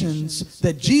 temptations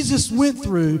that Jesus went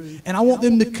through, and I want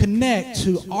them to connect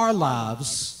to our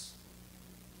lives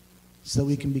so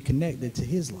we can be connected to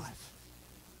His life.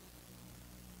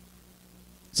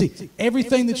 See,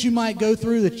 everything that you might go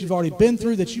through, that you've already been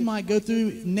through, that you might go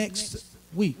through next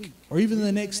week or even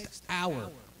the next hour.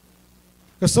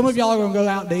 Because some of y'all are going to go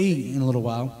out to eat in a little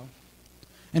while,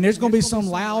 and there's going to be some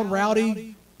loud,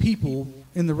 rowdy people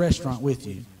in the restaurant with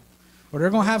you. Or they're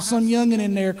going to have some youngin'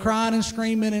 in there crying and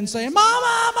screaming and saying,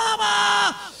 Mama,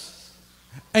 Mama!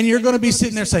 And you're going to be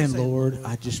sitting there saying, Lord,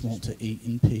 I just want to eat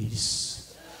in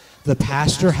peace. The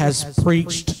pastor has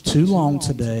preached too long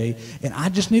today, and I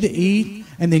just need to eat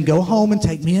and then go home and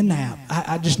take me a nap.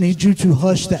 I just need you to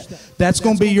hush that. That's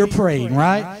going to be your praying,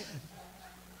 right?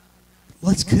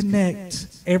 Let's connect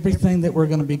everything that we're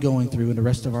going to be going through in the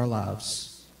rest of our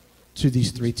lives to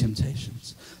these 3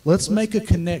 temptations. Let's make a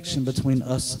connection between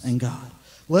us and God.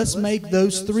 Let's make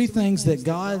those 3 things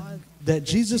that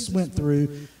Jesus went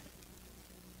through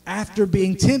after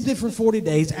being tempted for 40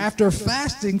 days, after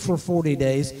fasting for 40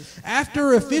 days,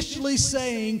 after officially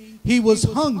saying he was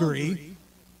hungry.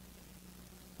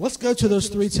 Let's go to those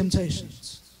 3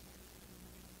 temptations.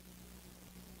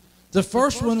 The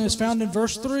first one is found in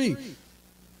verse 3.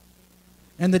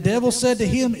 And the devil said to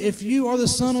him, if you are the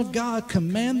Son of God,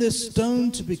 command this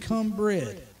stone to become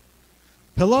bread.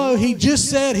 Hello, he just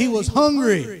said he was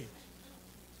hungry.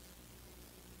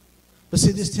 But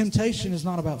see, this temptation is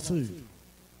not about food.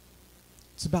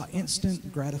 It's about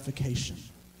instant gratification.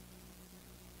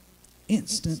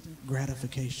 Instant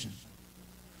gratification.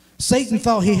 Satan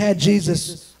thought he had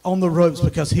Jesus on the ropes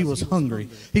because he was hungry.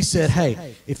 He said,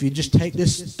 hey, if you just take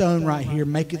this stone right here,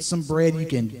 make it some bread, you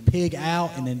can pig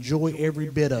out and enjoy every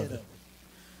bit of it.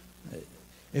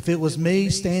 If it was me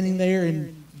standing there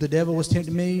and the devil was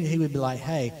tempting me, he would be like,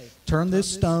 hey, turn this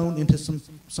stone into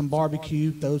some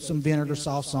barbecue, throw some vinegar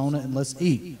sauce on it, and let's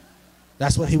eat.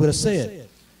 That's what he would have said.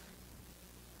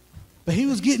 But he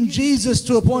was getting Jesus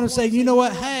to a point of saying, you know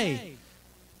what, hey,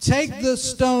 take the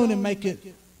stone and make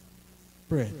it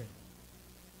bread.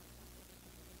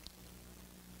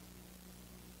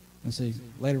 And see,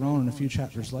 later on in a few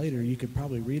chapters later, you could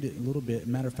probably read it a little bit.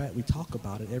 Matter of fact, we talk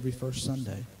about it every first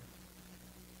Sunday.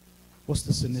 What's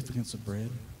the significance of bread?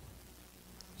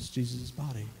 It's Jesus'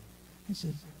 body. He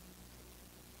said,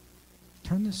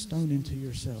 turn this stone into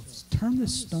yourselves. Turn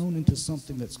this stone into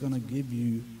something that's going to give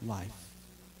you life.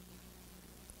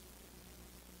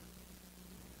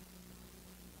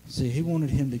 See, he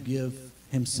wanted him to give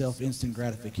himself instant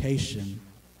gratification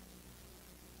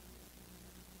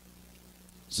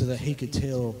so that he could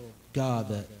tell God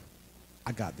that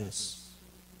I got this.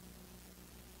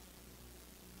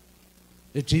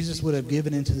 If Jesus would have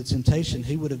given into the temptation,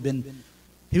 he would have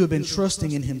been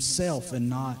trusting in himself and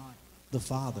not the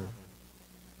Father,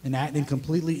 and acting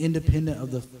completely independent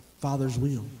of the Father's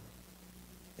will.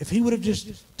 If he would have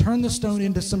just turned the stone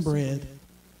into some bread,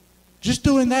 just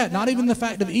doing that, not even the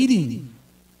fact of eating,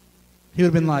 he would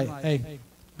have been like, hey,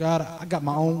 God, I got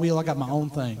my own will, I got my own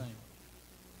thing.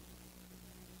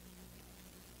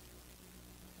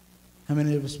 How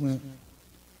many of us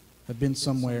have been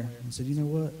somewhere and said, you know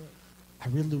what? I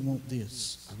really want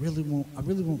this. I really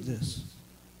want this.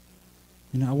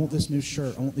 You know, I want this new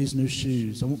shirt. I want these new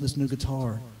shoes. I want this new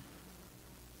guitar.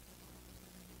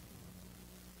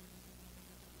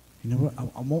 You know what?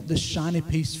 I want this shiny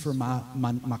piece for my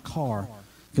car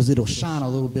because it'll shine a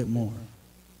little bit more.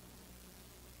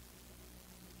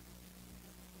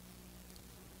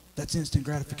 That's instant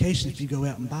gratification if you go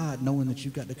out and buy it knowing that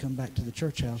you've got to come back to the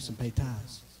church house and pay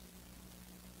tithes.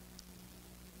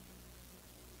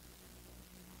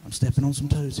 I'm stepping on some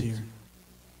toes here.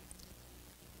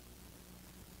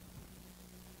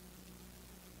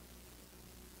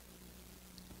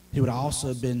 He would have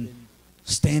also been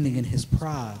standing in his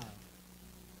pride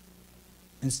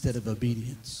instead of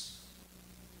obedience.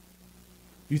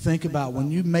 You think about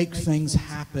when you make things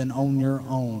happen on your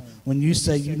own. When you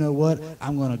say, you know what,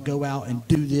 I'm going to go out and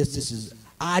do this.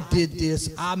 I did this.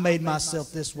 I made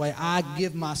myself this way. I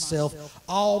give myself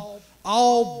all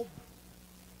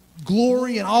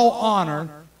glory and all honor.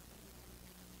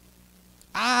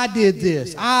 I did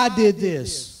this. I did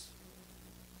this.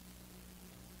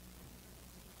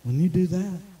 When you do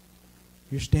that,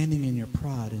 you're standing in your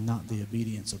pride and not the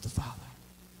obedience of the Father.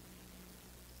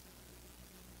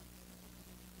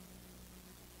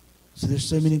 So there's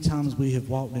so many times we have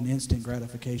walked in instant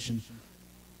gratification.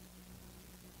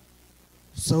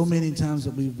 So many times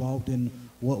that we've walked in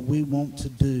what we want to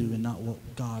do and not what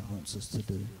God wants us to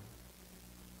do.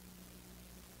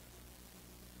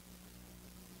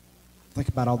 Think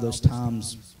about all those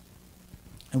times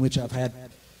in which I've had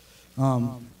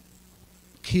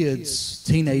kids,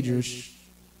 teenagers,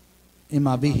 in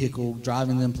my vehicle,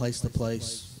 driving them place to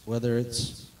place, whether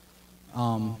it's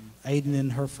Aiden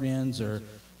and her friends, or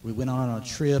we went on a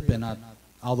trip and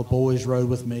all the boys rode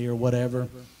with me or whatever,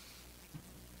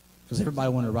 because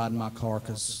everybody wanted to ride in my car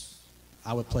because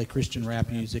I would play Christian rap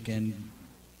music and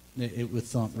it would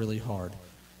thump really hard.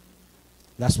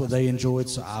 That's what they enjoyed,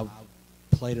 so I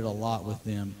played it a lot with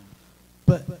them.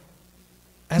 But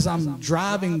as I'm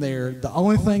driving there, the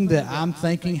only thing that I'm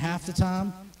thinking half the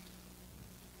time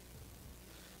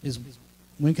is,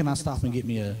 when can I stop and get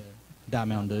me a Diet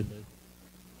Mountain Dew?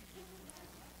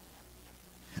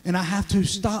 And I have to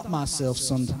stop myself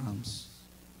sometimes,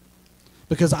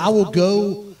 because I will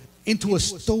go into a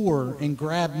store and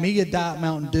grab me a Diet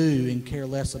Mountain Dew and care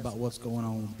less about what's going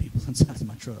on with people inside of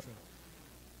my truck.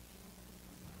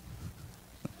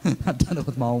 I've done it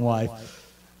with my own wife.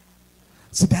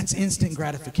 So that's instant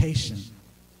gratification.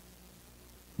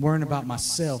 Worrying about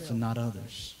myself and not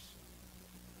others.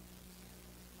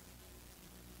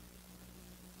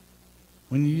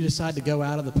 When you decide to go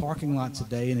out of the parking lot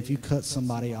today, and if you cut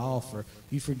somebody off or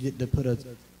you forget to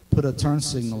put a turn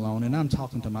signal on, and I'm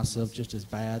talking to myself just as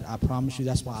bad, I promise you,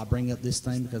 that's why I bring up this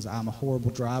thing, because I'm a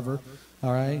horrible driver,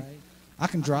 all right? I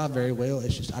can drive very well,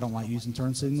 it's just I don't like using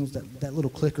turn signals. That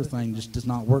little clicker thing just does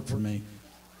not work for me.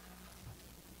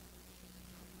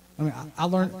 I mean, I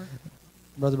learned,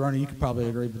 Brother Bernie, you could probably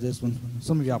agree with this one.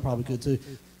 Some of y'all probably could too.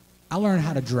 I learned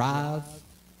how to drive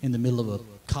in the middle of a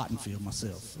cotton field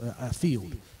myself, a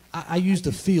field. I used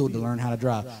a field to learn how to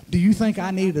drive. Do you think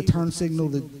I needed a turn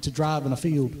signal to drive in a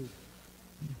field?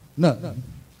 No,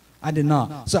 I did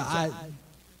not. So I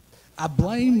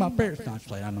blame my parents. No,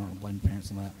 actually, I don't blame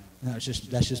parents on that. No,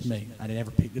 that's just me. I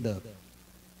never picked it up.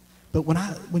 But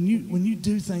when you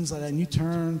do things like that and you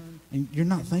turn and you're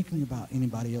not thinking about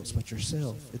anybody else but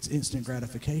yourself, it's instant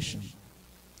gratification.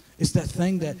 It's that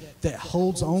thing that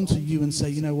holds on to you and say,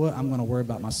 you know what, I'm going to worry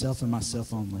about myself and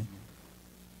myself only.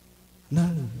 No.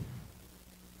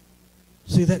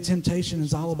 See, that temptation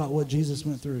is all about what Jesus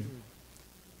went through.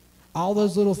 All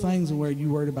those little things where you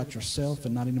worried about yourself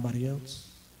and not anybody else.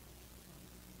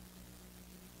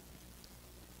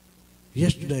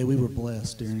 Yesterday we were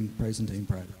blessed during praise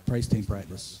team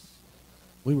practice.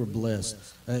 We were blessed.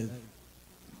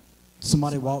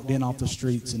 Somebody walked in off the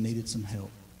streets and needed some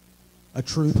help. A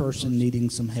true person needing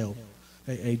some help.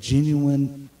 A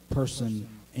genuine person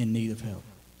in need of help.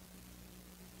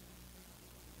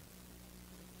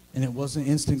 And it wasn't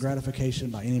instant gratification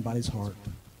by anybody's heart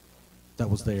that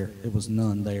was there. It was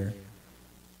none there.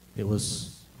 It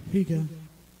was, here you go.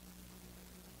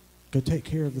 Go take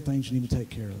care of the things you need to take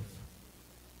care of.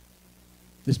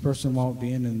 This person walked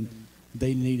in and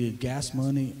they needed gas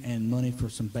money and money for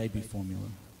some baby formula.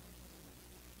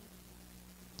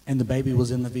 And the baby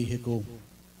was in the vehicle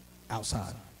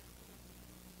outside.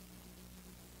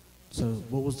 So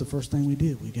what was the first thing we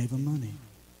did? We gave them money.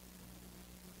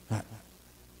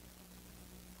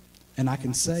 And I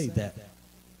can say that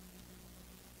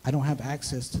I don't have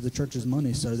access to the church's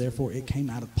money, so therefore it came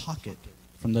out of pocket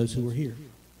from those who were here.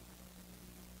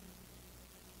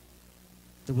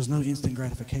 There was no instant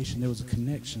gratification. There was a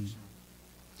connection.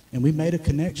 And we made a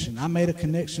connection. I made a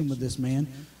connection with this man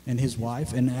and his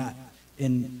wife,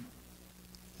 and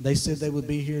they said they would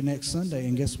be here next Sunday,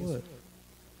 and guess what?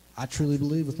 I truly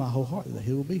believe with my whole heart that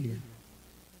he will be here.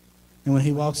 And when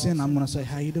he walks in, I'm going to say,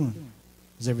 how you doing?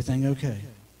 Is everything okay?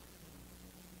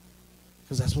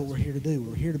 Because that's what we're here to do.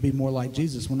 We're here to be more like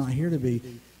Jesus. We're not here to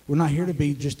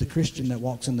be just a Christian that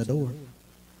walks in the door.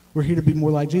 We're here to be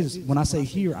more like Jesus. When I say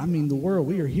here, I mean the world.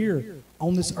 We are here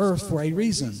on this earth for a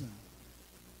reason.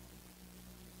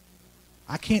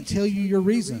 I can't tell you your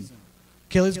reason.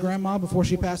 Kelly's grandma, before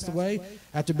she passed away,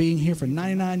 after being here for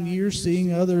 99 years,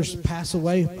 seeing others pass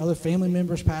away, other family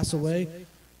members pass away,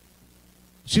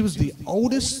 she was the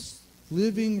oldest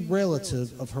living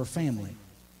relative of her family.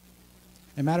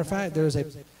 As a matter of fact, there's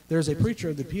a preacher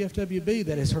of the PFWB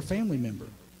that is her family member.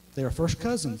 They are first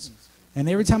cousins. And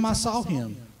every time I saw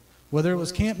him, whether it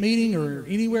was camp meeting or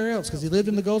anywhere else, because he lived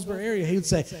in the Goldsboro area, he would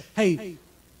say, hey,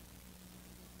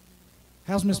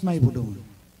 how's Miss Mabel doing?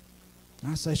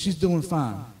 And I say, she's doing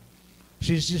fine.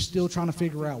 She's just still trying to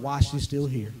figure out why she's still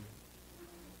here.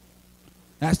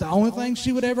 That's the only thing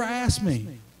she would ever ask me.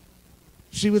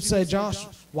 She would say, Josh,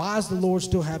 why does the Lord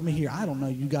still have me here? I don't know.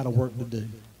 You got a work to do.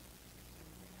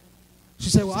 She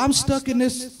said, well, I'm stuck in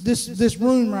this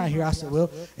room right here. I said,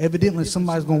 well, evidently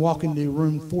somebody's going to walk into the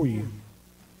room for you.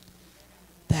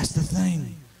 That's the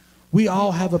thing. We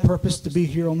all have a purpose to be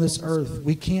here on this earth.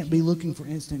 We can't be looking for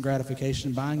instant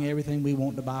gratification, buying everything we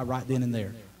want to buy right then and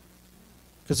there.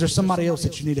 Because there's somebody else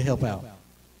that you need to help out.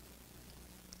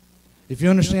 If you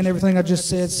understand everything I just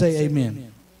said, say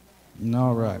amen.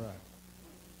 All right.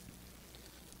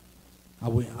 I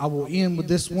will end with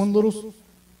this one little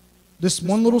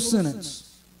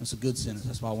sentence. That's a good sentence.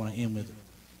 That's why I want to end with it.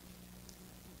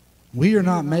 We are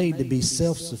not made to be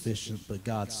self-sufficient, but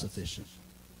God's sufficient.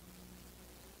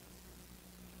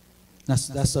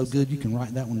 That's so good. You can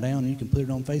write that one down and you can put it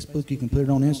on Facebook. You can put it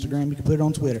on Instagram. You can put it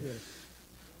on Twitter.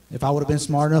 If I would have been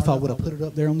smart enough, I would have put it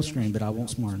up there on the screen, but I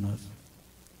wasn't smart enough.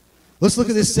 Let's look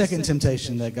at this second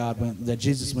temptation that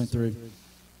Jesus went through.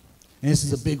 And this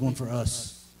is a big one for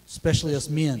us, especially us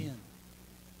men.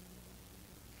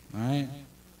 All right?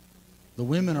 The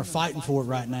women are fighting for it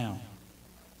right now.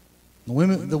 The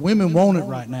women want it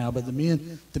right now, but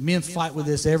the men fight with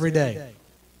this every day.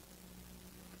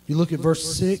 You look at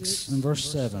verse 6 and verse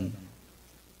 7.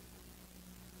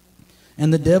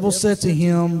 And the devil said to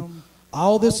him,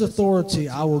 all this authority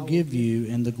I will give you,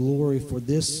 and the glory for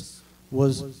this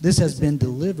has been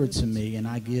delivered to me, and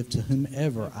I give to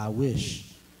whomever I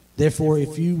wish. Therefore,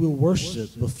 if you will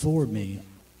worship before me,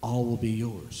 all will be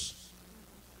yours.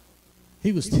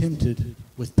 He was tempted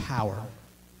with power.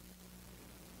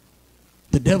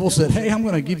 The devil said, hey, I'm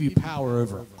going to give you power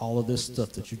over all of this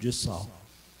stuff that you just saw.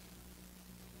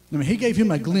 I mean, he gave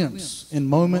him a glimpse in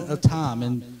moment of time.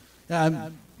 And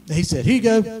he said, here you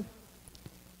go.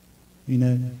 You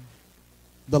know,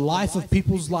 the life of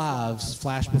people's lives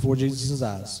flashed before Jesus'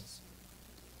 eyes.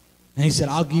 And he said,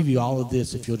 I'll give you all of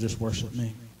this if you'll just worship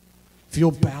me. If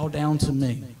you'll bow down to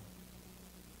me.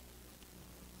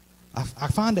 I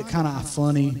find it kind of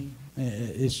funny.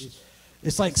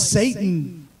 It's like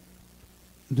Satan,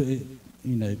 you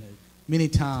know, many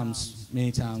times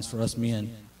for us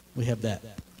men, we have that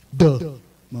duh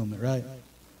moment, right?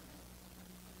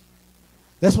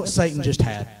 That's what Satan just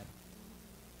had.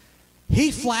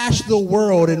 He flashed the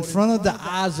world in front of the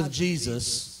eyes of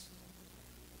Jesus,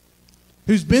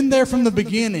 who's been there from the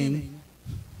beginning,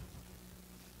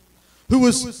 who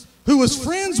was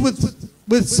friends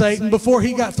with Satan before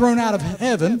he got thrown out of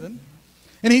heaven.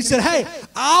 And he said, hey,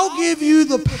 I'll give you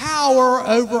the power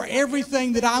over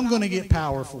everything that I'm going to get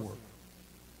power for.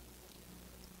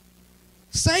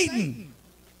 Satan,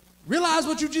 realize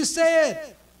what you just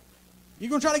said. You're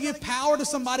going to try to give power to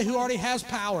somebody who already has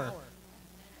power.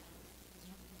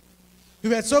 Who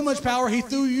had so much power, he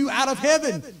threw you out of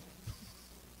heaven.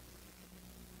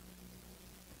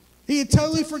 He had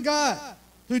totally forgot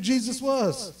who Jesus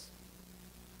was.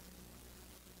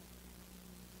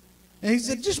 And he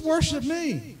said, just worship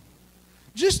me.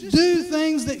 Just do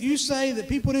things that you say that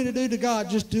people need to do to God.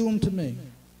 Just do them to me.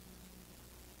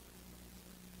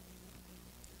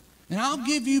 And I'll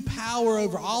give you power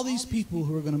over all these people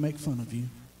who are going to make fun of you.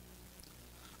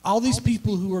 All these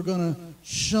people who are going to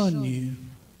shun you.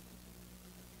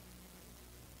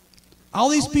 All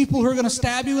these people who are going to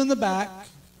stab you in the back,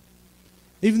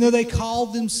 even though they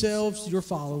called themselves your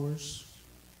followers.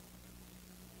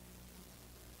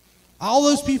 All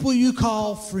those people you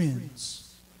call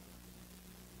friends.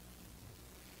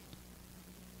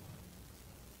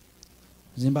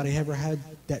 Has anybody ever had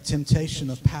that temptation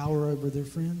of power over their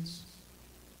friends?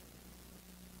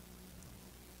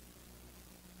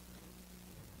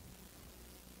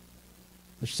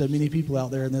 There's so many people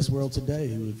out there in this world today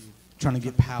who are trying to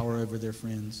get power over their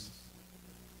friends.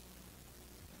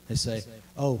 They say,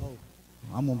 oh,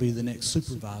 I'm going to be the next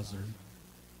supervisor.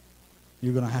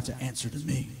 You're going to have to answer to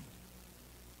me.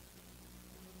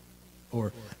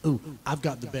 Or, ooh, I've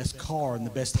got the best car and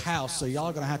the best house, so y'all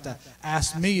are going to have to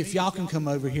ask me if y'all can come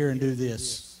over here and do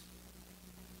this.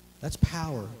 That's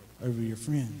power over your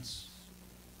friends.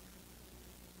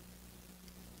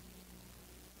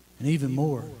 And even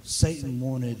more, Satan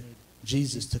wanted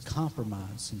Jesus to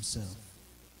compromise himself.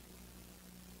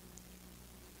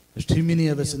 There's too many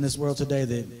of us in this world today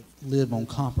that live on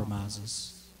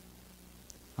compromises.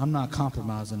 I'm not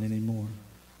compromising anymore.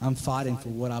 I'm fighting for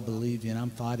what I believe in. I'm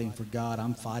fighting for God.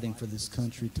 I'm fighting for this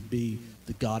country to be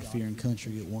the God-fearing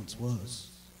country it once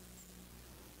was.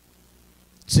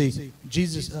 See,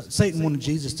 Satan wanted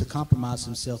Jesus to compromise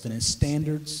himself in his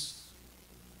standards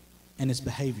and his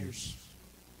behaviors.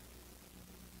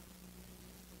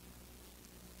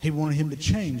 He wanted him to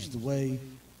change the way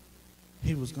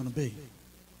he was going to be.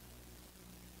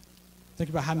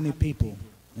 Think about how many people,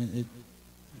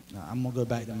 I'm going to go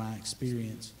back to my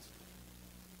experience.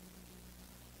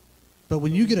 But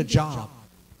when you get a job,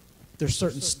 there's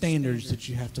certain standards that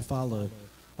you have to follow.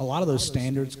 A lot of those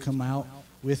standards come out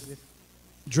with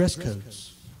dress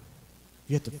codes.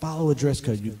 You have to follow a dress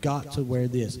code. You've got to wear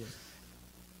this.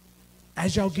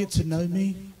 As y'all get to know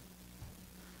me,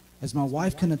 as my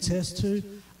wife can attest to,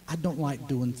 I don't like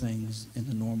doing things in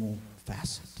the normal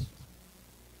facet.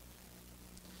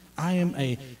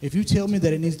 If you tell me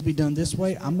that it needs to be done this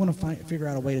way, I'm going to figure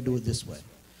out a way to do it this way.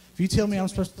 If you tell me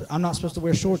I'm not supposed to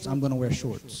wear shorts, I'm going to wear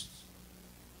shorts.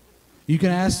 You can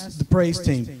ask the praise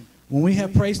team. When we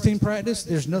have praise team practice,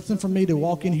 there's nothing for me to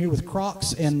walk in here with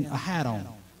Crocs and a hat on.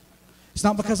 It's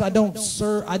not because I don't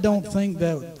think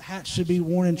that hats should be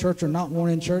worn in church or not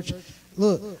worn in church.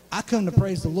 Look, I come to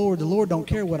praise the Lord. The Lord don't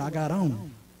care what I got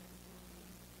on.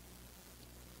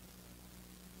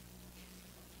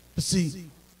 But see,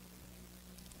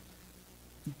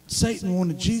 Satan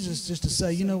wanted Jesus just to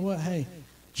say, you know what, hey,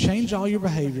 change all your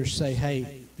behaviors. Say,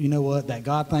 hey, you know what, that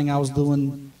God thing I was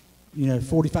doing,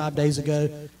 45 days ago,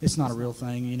 it's not a real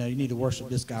thing. You need to worship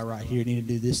this guy right here. You need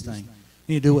to do this thing.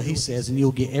 You need to do what he says, and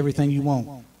you'll get everything you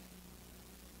want.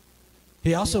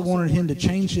 He also wanted him to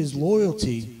change his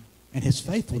loyalty and his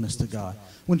faithfulness to God.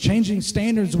 When changing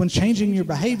standards, when changing your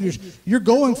behaviors, you're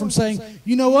going from saying,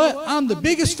 you know what, I'm the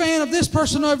biggest fan of this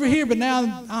person over here, but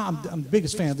now I'm the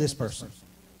biggest fan of this person.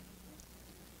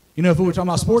 If we were talking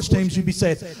about sports teams, you'd be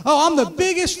saying, oh, I'm the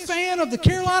biggest fan of the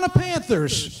Carolina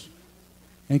Panthers.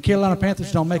 And Carolina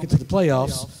Panthers don't make it to the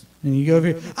playoffs. And you go over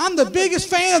here, I'm the biggest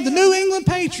fan of the New England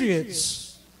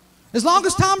Patriots. As long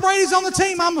as Tom Brady's on the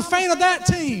team, I'm a fan of that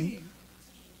team.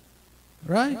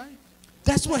 Right?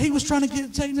 That's what he was trying to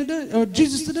get Satan to do, or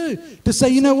Jesus to do. To say,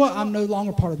 you know what, I'm no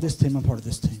longer part of this team, I'm part of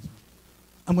this team.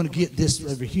 I'm going to get this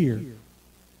over here.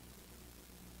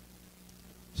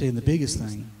 See, and the biggest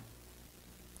thing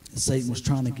that Satan was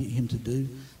trying to get him to do,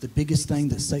 the biggest thing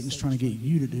that Satan's trying to get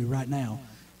you to do right now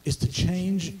is to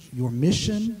change your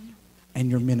mission and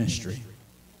your ministry.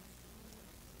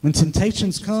 When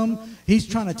temptations come, he's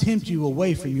trying to tempt you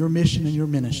away from your mission and your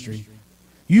ministry.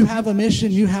 You have a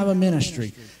mission, you have a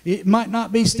ministry. It might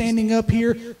not be standing up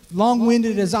here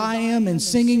long-winded as I am and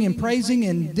singing and praising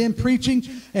and then preaching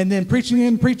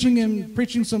and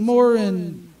preaching some more.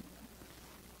 And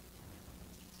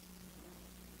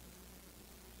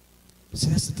see,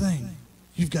 that's the thing.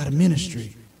 You've got a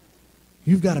ministry.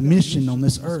 You've got a mission on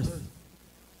this earth.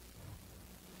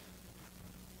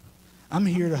 I'm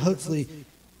here to hopefully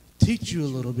teach you a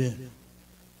little bit,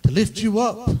 to lift you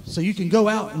up so you can go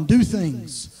out and do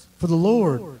things for the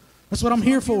Lord. That's what I'm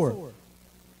here for.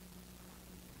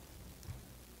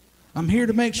 I'm here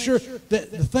to make sure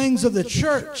that the things of the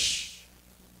church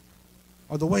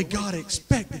are the way God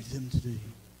expected them to be.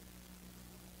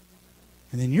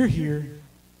 And then you're here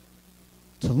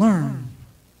to learn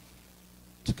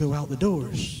to go out the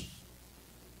doors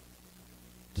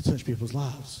to touch people's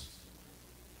lives.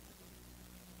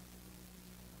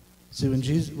 See,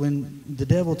 when the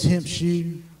devil tempts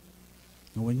you,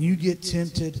 and when you get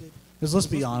tempted, because let's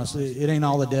be honest, it ain't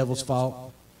all the devil's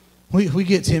fault. We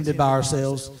get tempted by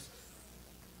ourselves.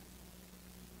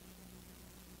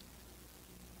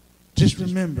 Just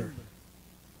remember,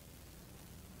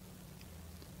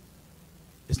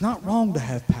 it's not wrong to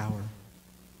have power,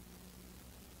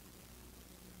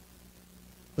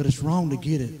 but it's wrong to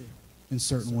get it in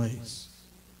certain ways.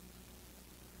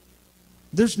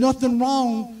 There's nothing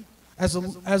wrong as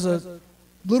a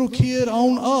little kid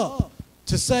on up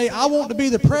to say, I want to be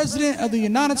the president of the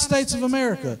United States of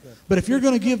America. But if you're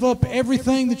going to give up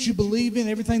everything that you believe in,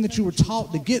 everything that you were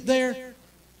taught to get there,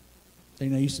 then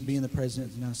you're not used to being the president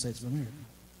of the United States of America.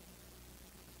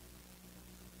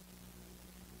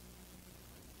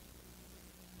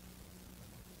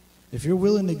 If you're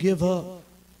willing to give up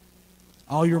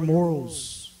all your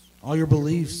morals, all your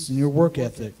beliefs, and your work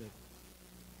ethic,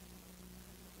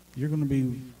 you're going to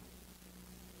be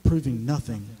proving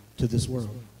nothing to this world.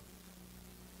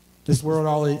 This world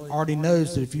already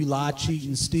knows that if you lie, cheat,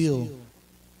 and steal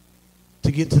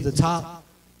to get to the top,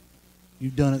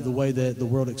 you've done it the way that the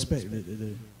world expected it to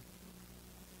do.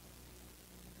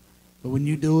 But when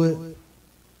you do it,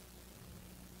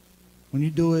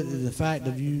 the fact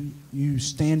of you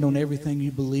stand on everything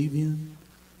you believe in,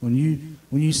 when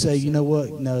you say, you know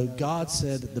what, no, God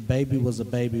said that the baby was a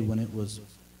baby when it was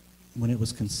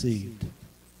conceived.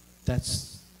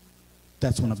 That's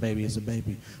when a baby is a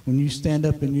baby. When you stand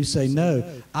up and you say, no,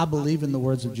 I believe in the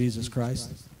words of Jesus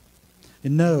Christ.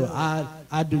 And no,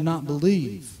 I do not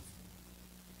believe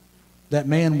that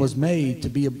man was not made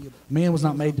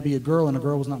to be a girl and a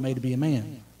girl was not made to be a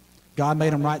man. God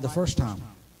made them right the first time.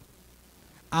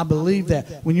 I believe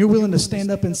that when you're willing to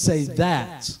stand up and say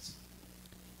that,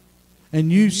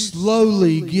 and you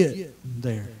slowly get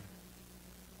there,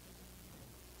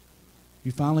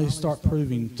 you finally start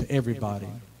proving to everybody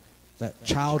that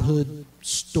childhood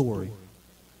story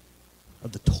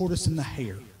of the tortoise and the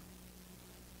hare,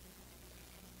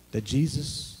 that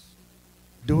Jesus,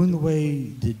 doing the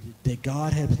way that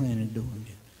God had planned doing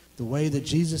it, the way that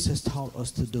Jesus has taught us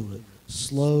to do it,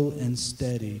 slow and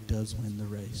steady does win the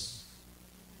race.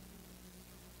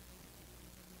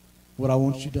 What I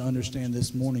want you to understand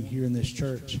this morning here in this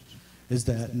church is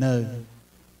that no,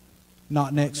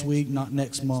 not next week, not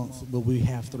next month, will we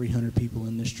have 300 people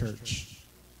in this church.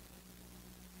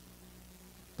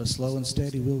 But slow and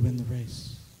steady will win the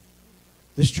race.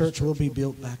 This church will be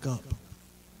built back up.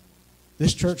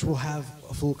 This church will have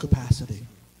a full capacity.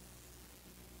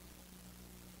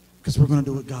 Because we're going to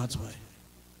do it God's way.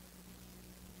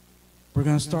 We're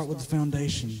going to start with the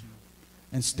foundation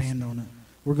and stand on it.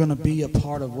 We're going to be a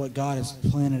part of what God has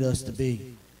planted us to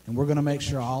be. And we're going to make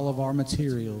sure all of our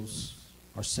materials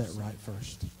are set right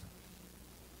first.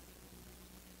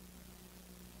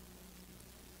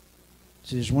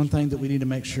 See, there's one thing that we need to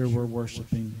make sure we're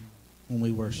worshiping when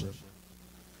we worship.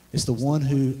 It's the one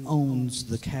who owns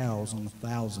the cows on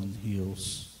 1,000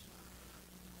 hills,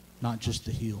 not just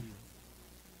the hill.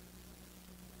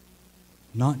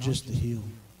 Not just the hill,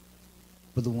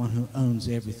 but the one who owns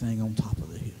everything on top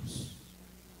of the hills.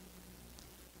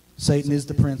 Satan is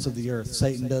the prince of the earth.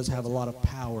 Satan does have a lot of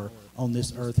power on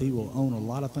this earth. He will own a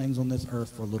lot of things on this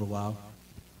earth for a little while.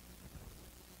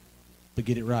 But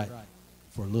get it right,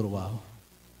 for a little while.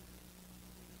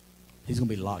 He's going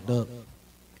to be locked up.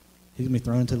 He's going to be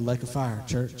thrown into the lake of fire,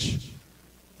 church.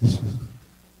 The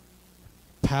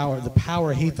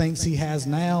power he thinks he has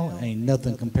now ain't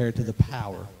nothing compared to the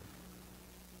power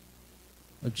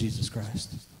of Jesus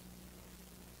Christ.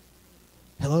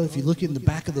 Hello, if you look in the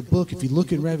back of the book, if you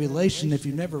look in Revelation, if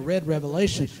you've never read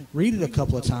Revelation, read it a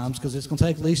couple of times because it's going to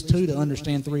take at least 2 to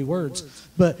understand 3 words.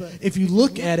 But if you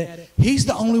look at it, he's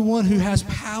the only one who has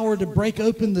power to break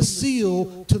open the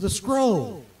seal to the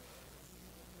scroll.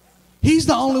 He's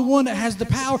the only one that has the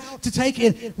power to take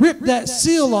and rip that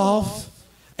seal off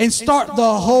and start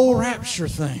the whole rapture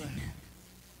thing,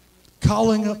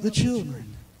 calling up the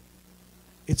children.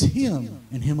 It's him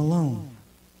and him alone.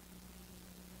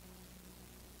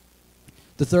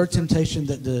 The third temptation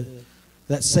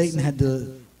that Satan had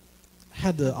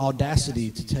the audacity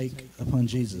to take upon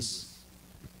Jesus.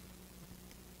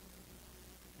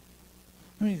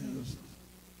 I mean,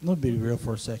 let me be real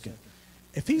for a second.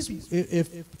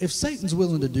 If Satan's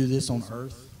willing to do this on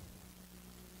earth,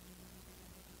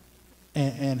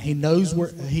 and he knows where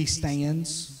he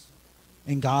stands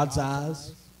in God's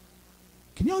eyes,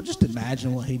 can y'all just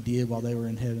imagine what he did while they were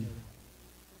in heaven?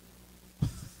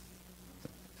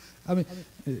 I mean,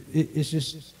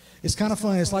 it's kind of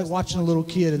funny. It's like watching a little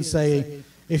kid and saying,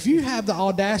 if you have the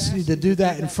audacity to do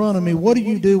that in front of me, what do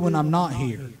you do when I'm not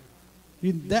here?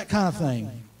 That kind of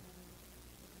thing.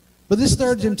 But this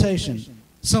third temptation,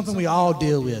 something we all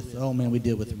deal with. Oh, man, we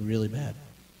deal with it really bad.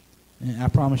 And I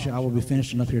promise you I will be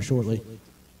finishing up here shortly.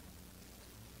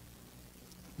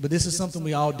 But this is something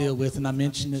we all deal with, and I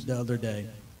mentioned it the other day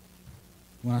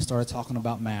when I started talking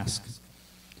about masks.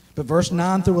 But verse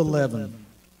 9 through 11.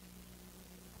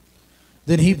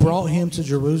 Then he brought him to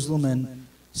Jerusalem and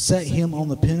set him on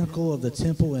the pinnacle of the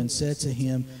temple and said to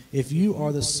him, if you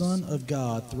are the Son of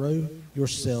God, throw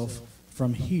yourself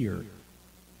from here.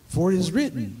 For it is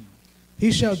written,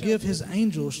 he shall give his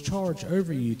angels charge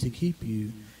over you to keep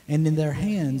you, and in their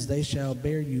hands they shall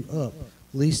bear you up,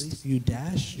 lest you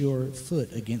dash your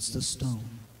foot against a stone.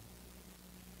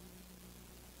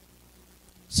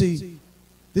 See,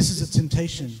 this is a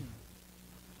temptation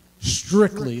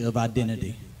strictly of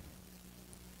identity.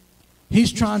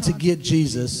 He's trying to get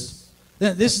Jesus.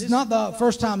 This is not the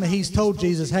first time that he's told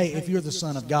Jesus, hey, if you're the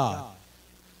Son of God.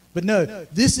 But no,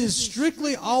 this is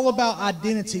strictly all about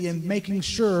identity and making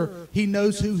sure he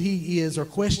knows who he is or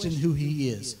question who he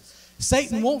is.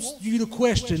 Satan wants you to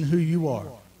question who you are.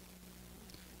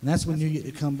 And that's when you get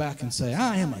to come back and say,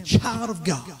 I am a child of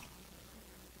God.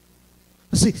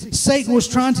 See, Satan was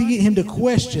trying to get him to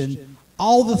question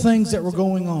all the things that were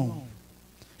going on.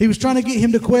 He was trying to get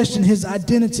him to question his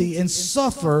identity and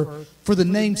suffer for the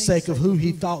namesake of who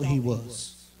he thought he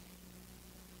was.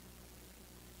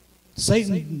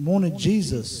 Satan wanted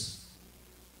Jesus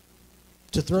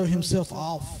to throw himself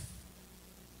off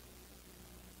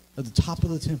at the top of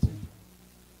the temple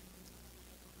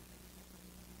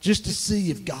just to see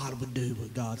if God would do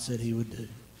what God said he would do.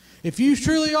 If you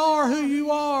truly are who you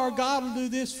are, God will do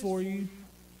this for you.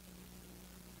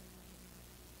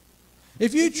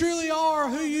 If you truly are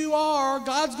who you are,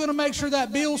 God's going to make sure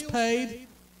that bill's paid.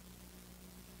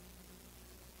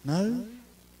 No.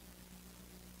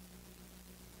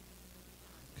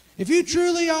 If you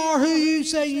truly are who you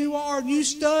say you are and you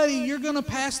study, you're going to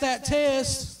pass that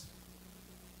test.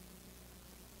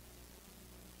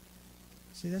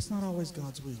 See, that's not always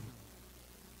God's will.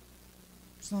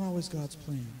 It's not always God's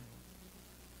plan.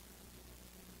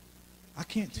 I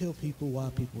can't tell people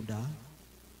why people die.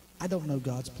 I don't know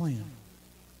God's plan.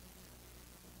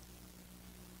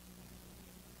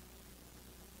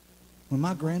 When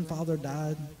my grandfather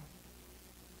died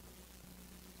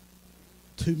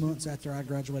 2 months after I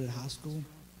graduated high school,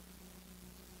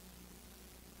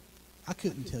 I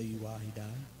couldn't tell you why he died.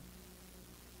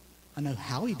 I know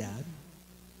how he died,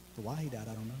 but why he died,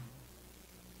 I don't know.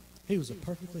 He was a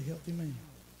perfectly healthy man.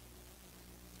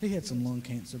 He had some lung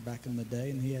cancer back in the day,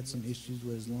 and he had some issues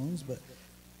with his lungs, but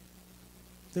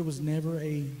there was never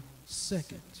a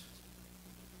second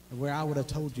where I would have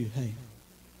told you, hey,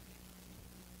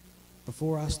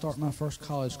 before I start my first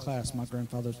college class, my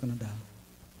grandfather's going to die.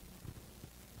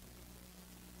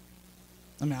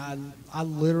 I mean, I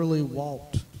literally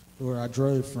walked, or I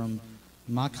drove from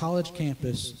my college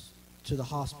campus to the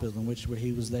hospital in which where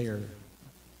he was there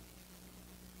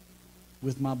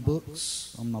with my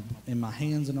books in my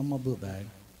hands and on my book bag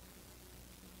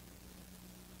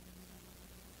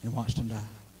and watched him die.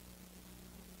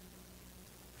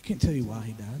 I can't tell you why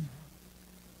he died,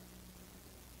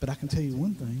 but I can tell you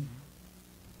one thing.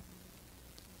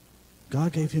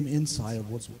 God gave him insight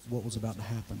of what was about to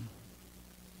happen.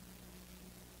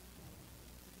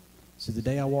 See, the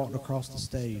day I walked across the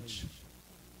stage,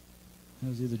 it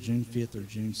was either June 5th or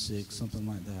June 6th, something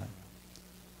like that.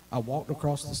 I walked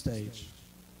across the stage,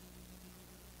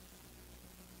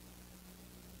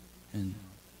 and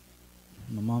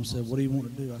my mom said, what do you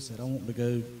want to do? I said, I want to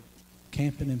go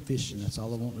camping and fishing. That's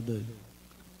all I want to do.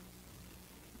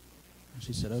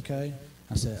 She said, okay.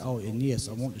 I said, oh, and yes,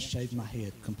 I want to shave my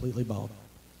head completely bald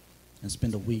and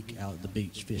spend a week out at the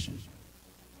beach fishing.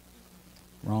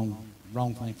 Wrong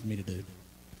thing for me to do.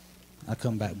 I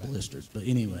come back blistered. But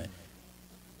anyway,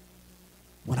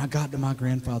 when I got to my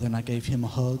grandfather and I gave him a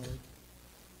hug,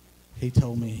 he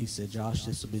told me, he said, Josh,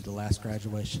 this will be the last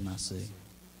graduation I see.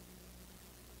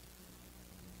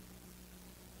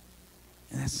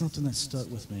 And that's something that stuck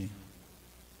with me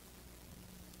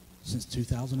since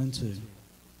 2002.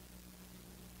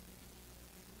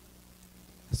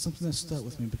 That's something that stuck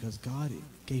with me because God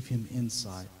gave him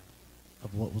insight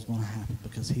of what was going to happen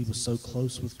because he was so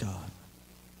close with God.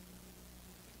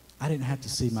 I didn't have to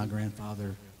see my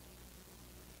grandfather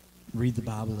read the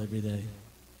Bible every day.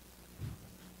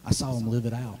 I saw him live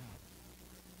it out.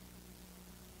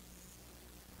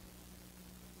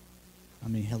 I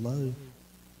mean, hello.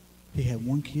 He had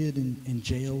one kid in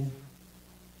jail,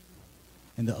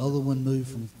 and the other one moved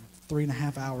from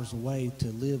 3.5 hours away to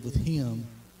live with him.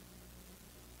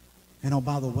 And oh,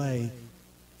 by the way,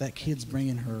 that kid's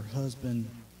bringing her husband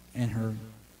and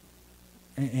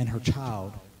her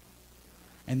child.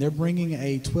 And they're bringing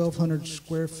a 1,200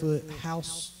 square foot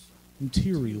house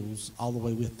materials all the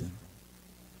way with them.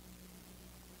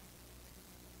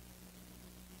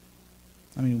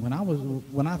 I mean,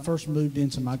 when I first moved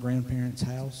into my grandparents'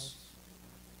 house,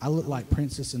 I looked like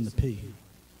Princess and the Pea.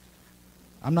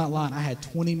 I'm not lying. I had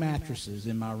 20 mattresses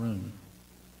in my room.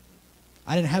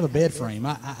 I didn't have a bed frame.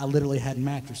 I literally had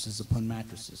mattresses upon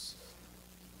mattresses.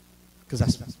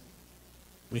 Because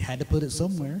we had to put it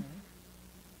somewhere.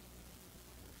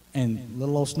 And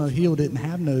little old Snow Hill didn't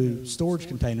have no storage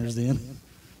containers then.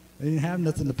 They didn't have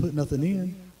nothing to put nothing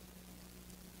in.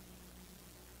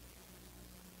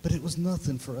 But it was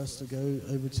nothing for us to go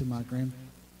over to my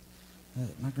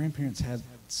grandparents had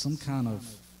some kind of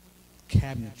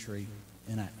cabinetry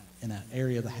in an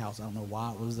area of the house. I don't know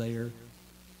why it was there.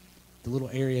 The little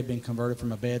area had been converted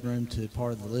from a bedroom to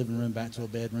part of the living room, back to a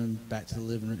bedroom, back to the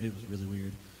living room. It was really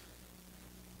weird.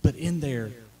 But in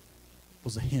there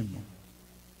was a hymnal.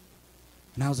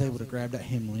 And I was able to grab that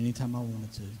hymnal anytime I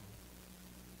wanted to.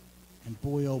 And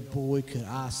boy, oh boy, could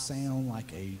I sound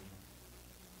like a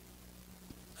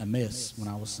mess when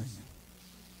I was singing.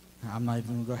 I'm not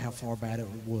even going to go how far bad it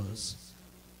was.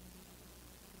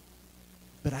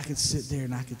 But I could sit there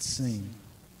and I could sing,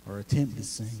 or attempt to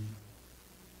sing.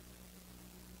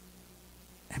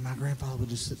 And my grandfather would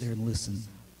just sit there and listen.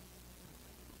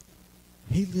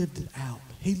 He lived it out.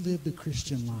 He lived a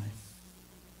Christian life.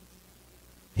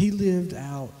 He lived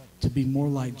out to be more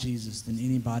like Jesus than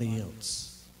anybody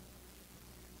else.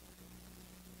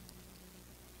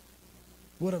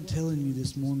 What I'm telling you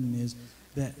this morning is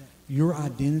that your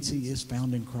identity is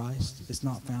found in Christ. It's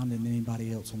not found in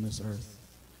anybody else on this earth.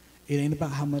 It ain't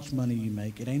about how much money you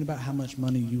make. It ain't about how much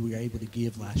money you were able to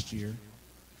give last year.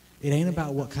 It ain't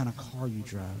about what kind of car you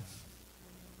drive.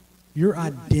 Your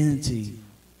identity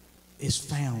is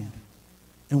found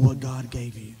in what God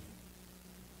gave you.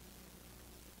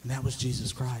 And that was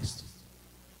Jesus Christ.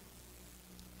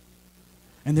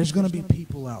 And there's going to be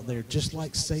people out there, just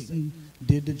like Satan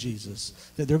did to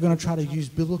Jesus, that they're going to try to use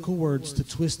biblical words to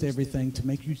twist everything to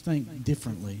make you think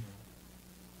differently.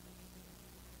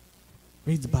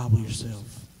 Read the Bible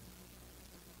yourself.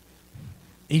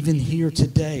 Even here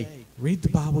today, read the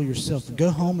Bible yourself. Go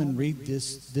home and read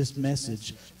this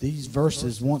message, these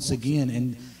verses once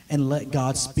again, and let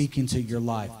God speak into your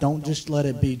life. Don't just let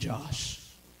it be Josh.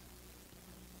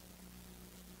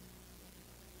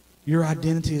 Your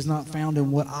identity is not found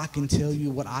in what I can tell you,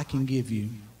 what I can give you.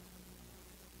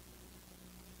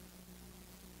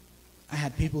 I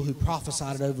had people who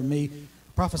prophesied over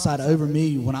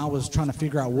me when I was trying to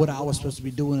figure out what I was supposed to be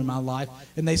doing in my life.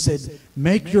 And they said,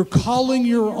 make your calling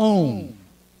your own.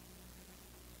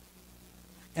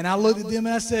 And I looked at them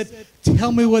and I said,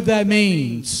 tell me what that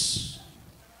means.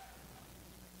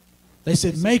 They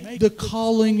said, make the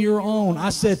calling your own. I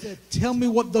said, tell me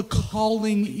what the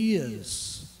calling is.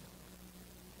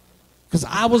 Because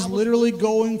I was literally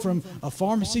going from a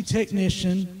pharmacy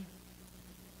technician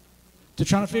to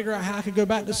trying to figure out how I could go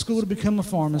back to school to become a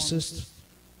pharmacist,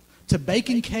 to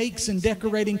baking cakes and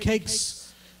decorating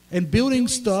cakes and building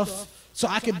stuff so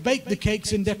I could bake the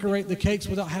cakes and decorate the cakes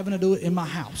without having to do it in my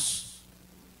house.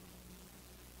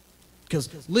 Because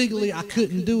legally I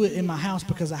couldn't do it in my house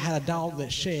because I had a dog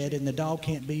that shed, and the dog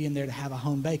can't be in there to have a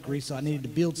home bakery, so I needed to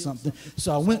build something.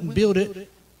 So I went and built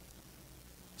it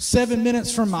 7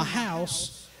 minutes from my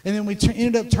house, and then we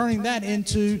ended up turning that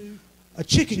into a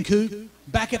chicken coop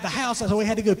back at the house. So we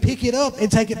had to go pick it up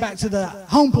and take it back to the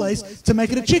home place to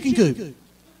make it a chicken coop.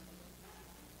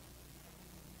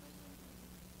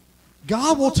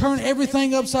 God will turn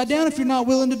everything upside down if you're not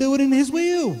willing to do it in His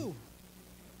will.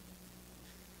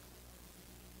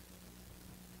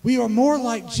 We are more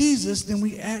like Jesus than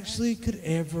we actually could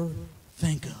ever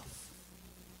think of.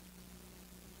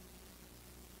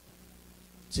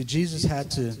 See, Jesus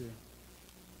had to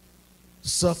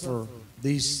suffer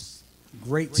these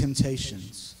great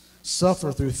temptations,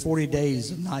 suffer through 40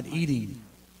 days of not eating,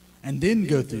 and then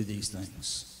go through these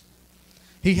things.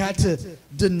 He had to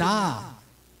deny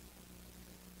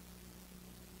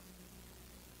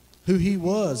who He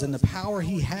was and the power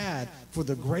He had for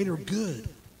the greater good.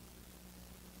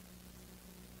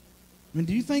 I mean,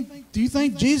 do you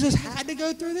think Jesus had to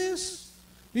go through this?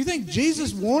 Do you think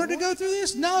Jesus wanted to go through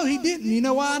this? No, He didn't. You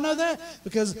know why I know that?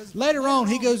 Because later on,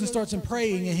 He goes and starts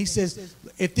praying, and He says,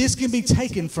 if this can be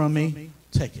taken from me,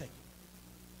 take it.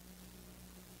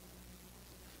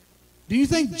 Do you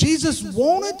think Jesus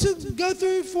wanted to go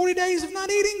through 40 days of not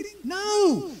eating?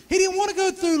 No. He didn't want to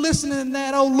go through listening to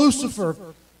that old Lucifer,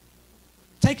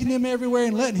 taking Him everywhere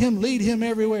and letting him lead Him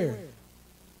everywhere.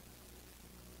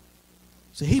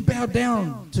 So He bowed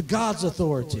down to God's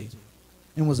authority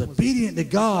and was obedient to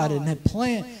God and had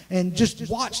planned and just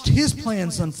watched His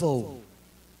plans unfold.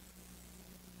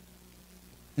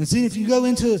 And see, if you go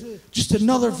into just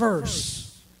another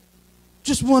verse,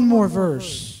 just one more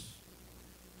verse,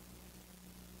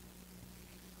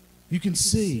 you can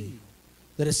see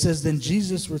that it says, then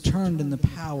Jesus returned in the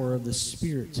power of the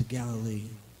Spirit to Galilee,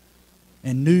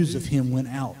 and news of Him went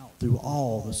out through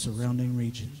all the surrounding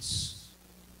regions.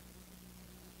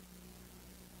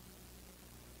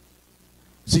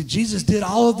 See, Jesus did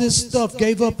all of this stuff,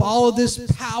 gave up all of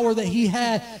this power that He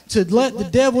had to let the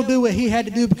devil do what he had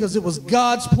to do because it was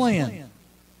God's plan.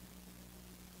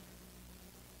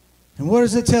 And what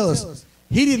does it tell us?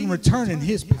 He didn't return in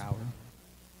His power.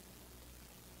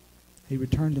 He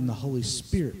returned in the Holy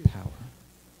Spirit power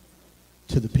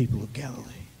to the people of Galilee.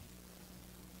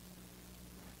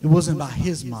 It wasn't by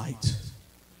His might.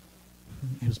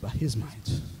 It was by His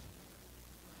might.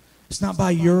 It's not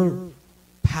by your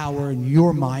power and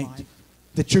your might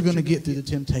that you're going to get through the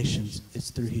temptations.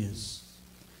 It's through His.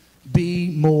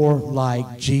 Be more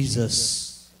like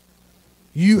Jesus.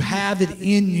 You have it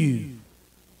in you.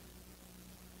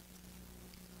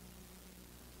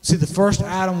 See, the first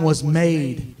Adam was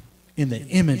made in the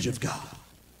image of God.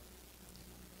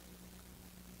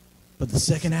 But the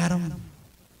second Adam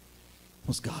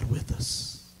was God with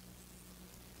us.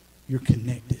 You're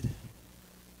connected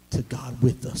to God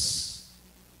with us.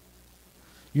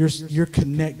 You're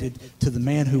connected to the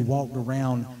man who walked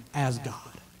around as God.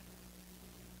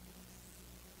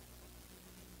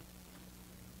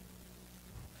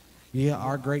 Yeah,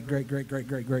 our great,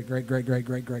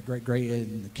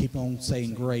 and keep on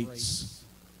saying greats,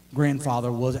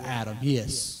 grandfather was Adam,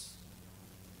 yes.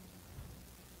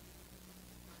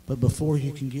 But before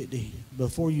you get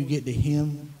to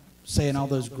him saying all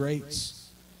those greats,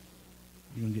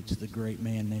 you're going to get to the great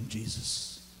man named Jesus.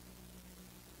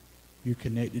 You're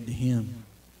connected to Him.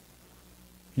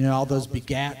 You know, all those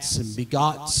begats and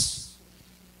begots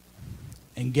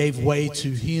and gave way to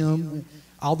Him.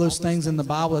 All those things in the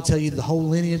Bible that tell you the whole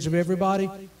lineage of everybody.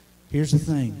 Here's the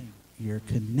thing. You're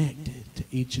connected to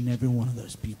each and every one of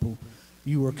those people.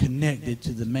 You are connected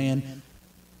to the man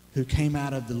who came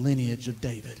out of the lineage of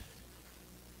David.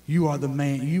 You are the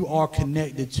man. You are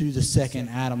connected to the second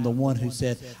Adam, the one who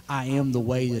said, I am the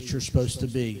way that you're supposed to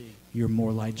be. You're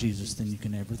more like Jesus than you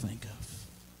can ever think of.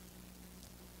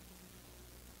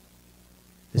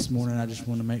 This morning, I just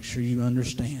want to make sure you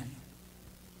understand.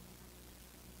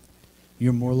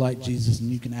 You're more like Jesus, and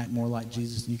you can act more like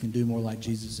Jesus, and you can do more like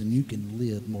Jesus, and you can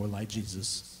live more like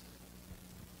Jesus.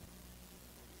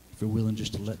 If you're willing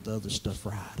just to let the other stuff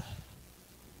ride.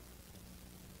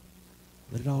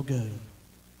 Let it all go.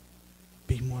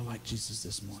 Be more like Jesus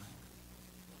this morning.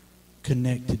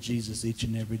 Connect to Jesus each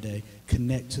and every day.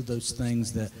 Connect to those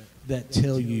things that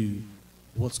tell you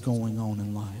what's going on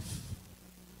in life.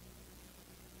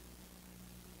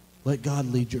 Let God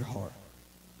lead your heart.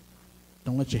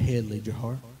 Don't let your head lead your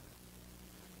heart.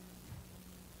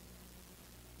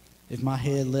 If my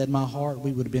head led my heart,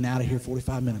 we would have been out of here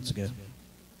 45 minutes ago.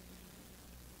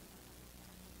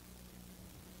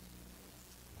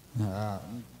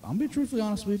 I'm being truthfully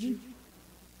honest with you.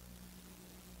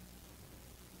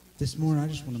 This morning, I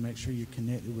just want to make sure you're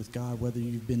connected with God, whether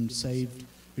you've been saved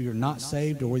or you're not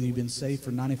saved, or whether you've been saved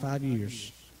for 95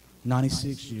 years,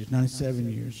 96 years,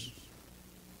 97 years.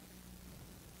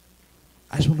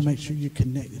 I just want to make sure you're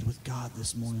connected with God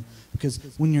this morning, because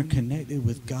when you're connected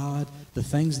with God, the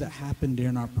things that happen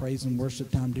during our praise and worship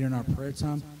time, during our prayer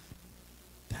time,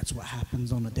 that's what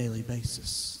happens on a daily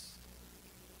basis.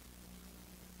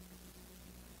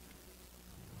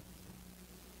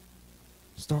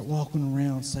 Start walking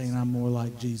around saying I'm more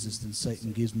like Jesus than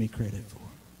Satan gives me credit for,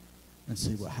 and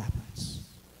see what happens.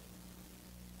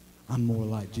 I'm more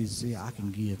like Jesus. Yeah, I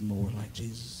can give more like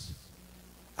Jesus.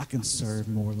 I can serve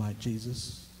more like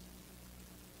Jesus.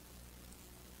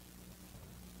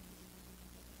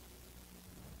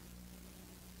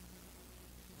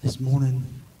 This morning,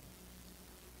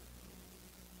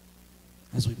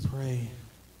 as we pray,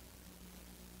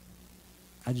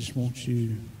 I just want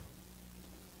you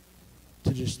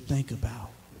to just think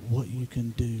about what you can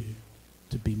do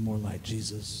to be more like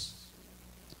Jesus.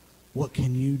 What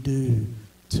can you do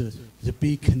to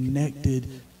be connected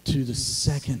to the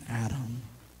second Adam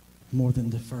more than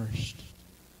the first?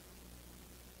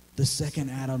 The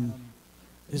second Adam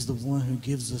is the one who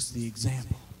gives us the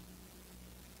example.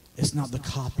 It's not the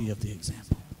copy of the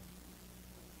example.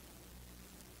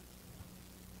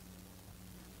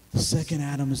 The second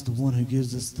Adam is the one who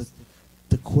gives us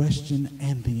the question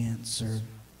and the answer,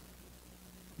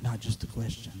 not just the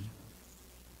question.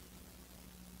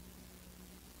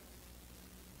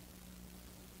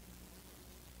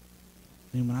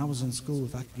 And when I was in school,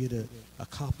 if I could get a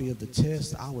copy of the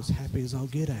test, I was happy as all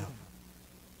get out.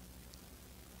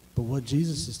 But what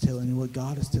Jesus is telling you, what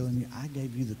God is telling you, I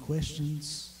gave you the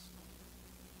questions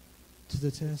to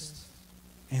the test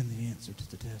and the answer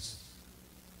to the test.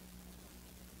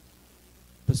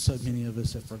 But so many of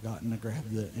us have forgotten to grab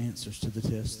the answers to the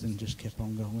test and just kept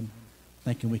on going,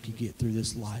 thinking we could get through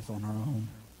this life on our own.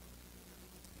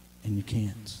 And you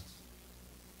can't.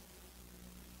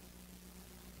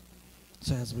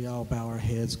 So as we all bow our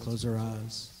heads, close our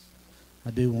eyes,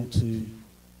 I do want to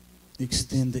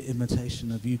extend the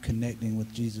invitation of you connecting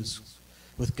with Jesus,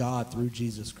 with God through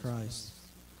Jesus Christ.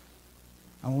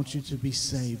 I want you to be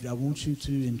saved. I want you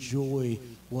to enjoy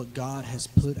what God has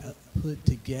put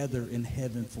together in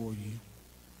heaven for you.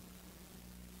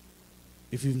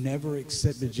 If you've never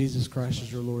accepted Jesus Christ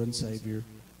as your Lord and Savior,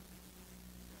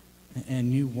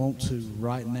 and you want to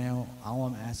right now, all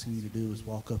I'm asking you to do is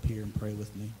walk up here and pray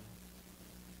with me.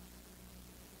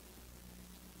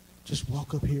 Just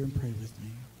walk up here and pray with me.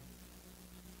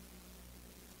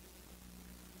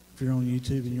 If you're on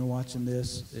YouTube and you're watching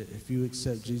this, if you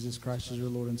accept Jesus Christ as your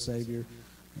Lord and Savior,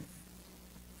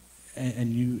 and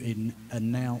you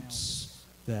announce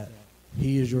that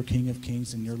He is your King of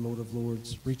Kings and your Lord of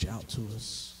Lords, reach out to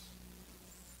us.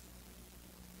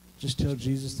 Just tell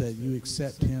Jesus that you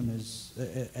accept Him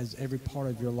as every part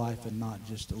of your life and not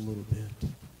just a little bit.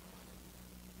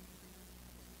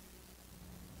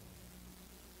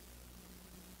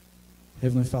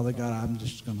 Heavenly Father God, I'm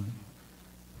just going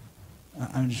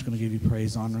to give you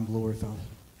praise, honor, and glory, Father.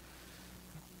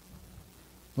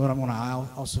 Lord, I want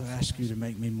to also ask you to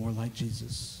make me more like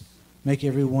Jesus. Make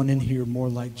everyone in here more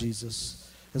like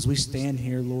Jesus. As we stand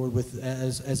here, Lord,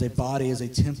 as a body, as a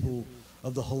temple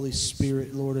of the Holy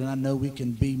Spirit, Lord, and I know we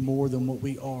can be more than what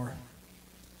we are.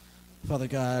 Father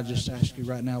God, I just ask you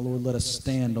right now, Lord, let us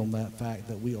stand on that fact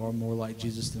that we are more like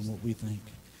Jesus than what we think.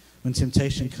 When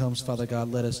temptation comes, Father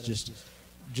God, let us just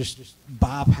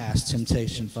bypass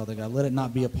temptation, Father God. Let it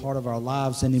not be a part of our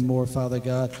lives anymore, Father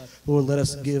God. Lord, let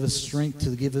us give us strength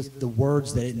to give us the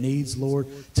words that it needs, Lord,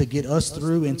 to get us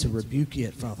through and to rebuke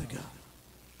it, Father God.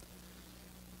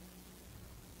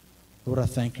 Lord, I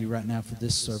thank you right now for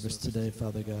this service today,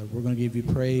 Father God. We're going to give you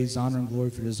praise, honor, and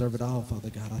glory for you deserve it all, Father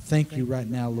God. I thank you right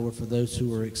now, Lord, for those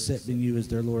who are accepting you as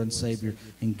their Lord and Savior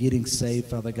and getting saved,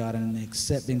 Father God, and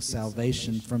accepting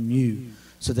salvation from you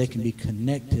so they can be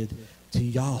connected to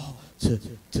y'all, to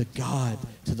God,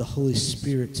 to the Holy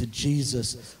Spirit, to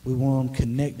Jesus. We want them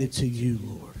connected to you,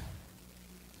 Lord.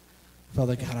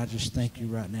 Father God, I just thank you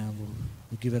right now, Lord.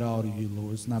 We give it all to you,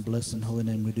 Lord. It's in thy blessed and holy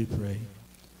name we do pray.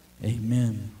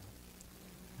 Amen.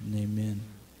 And amen.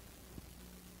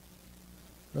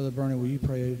 Brother Bernie, will you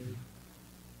pray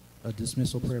a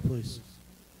dismissal prayer, please?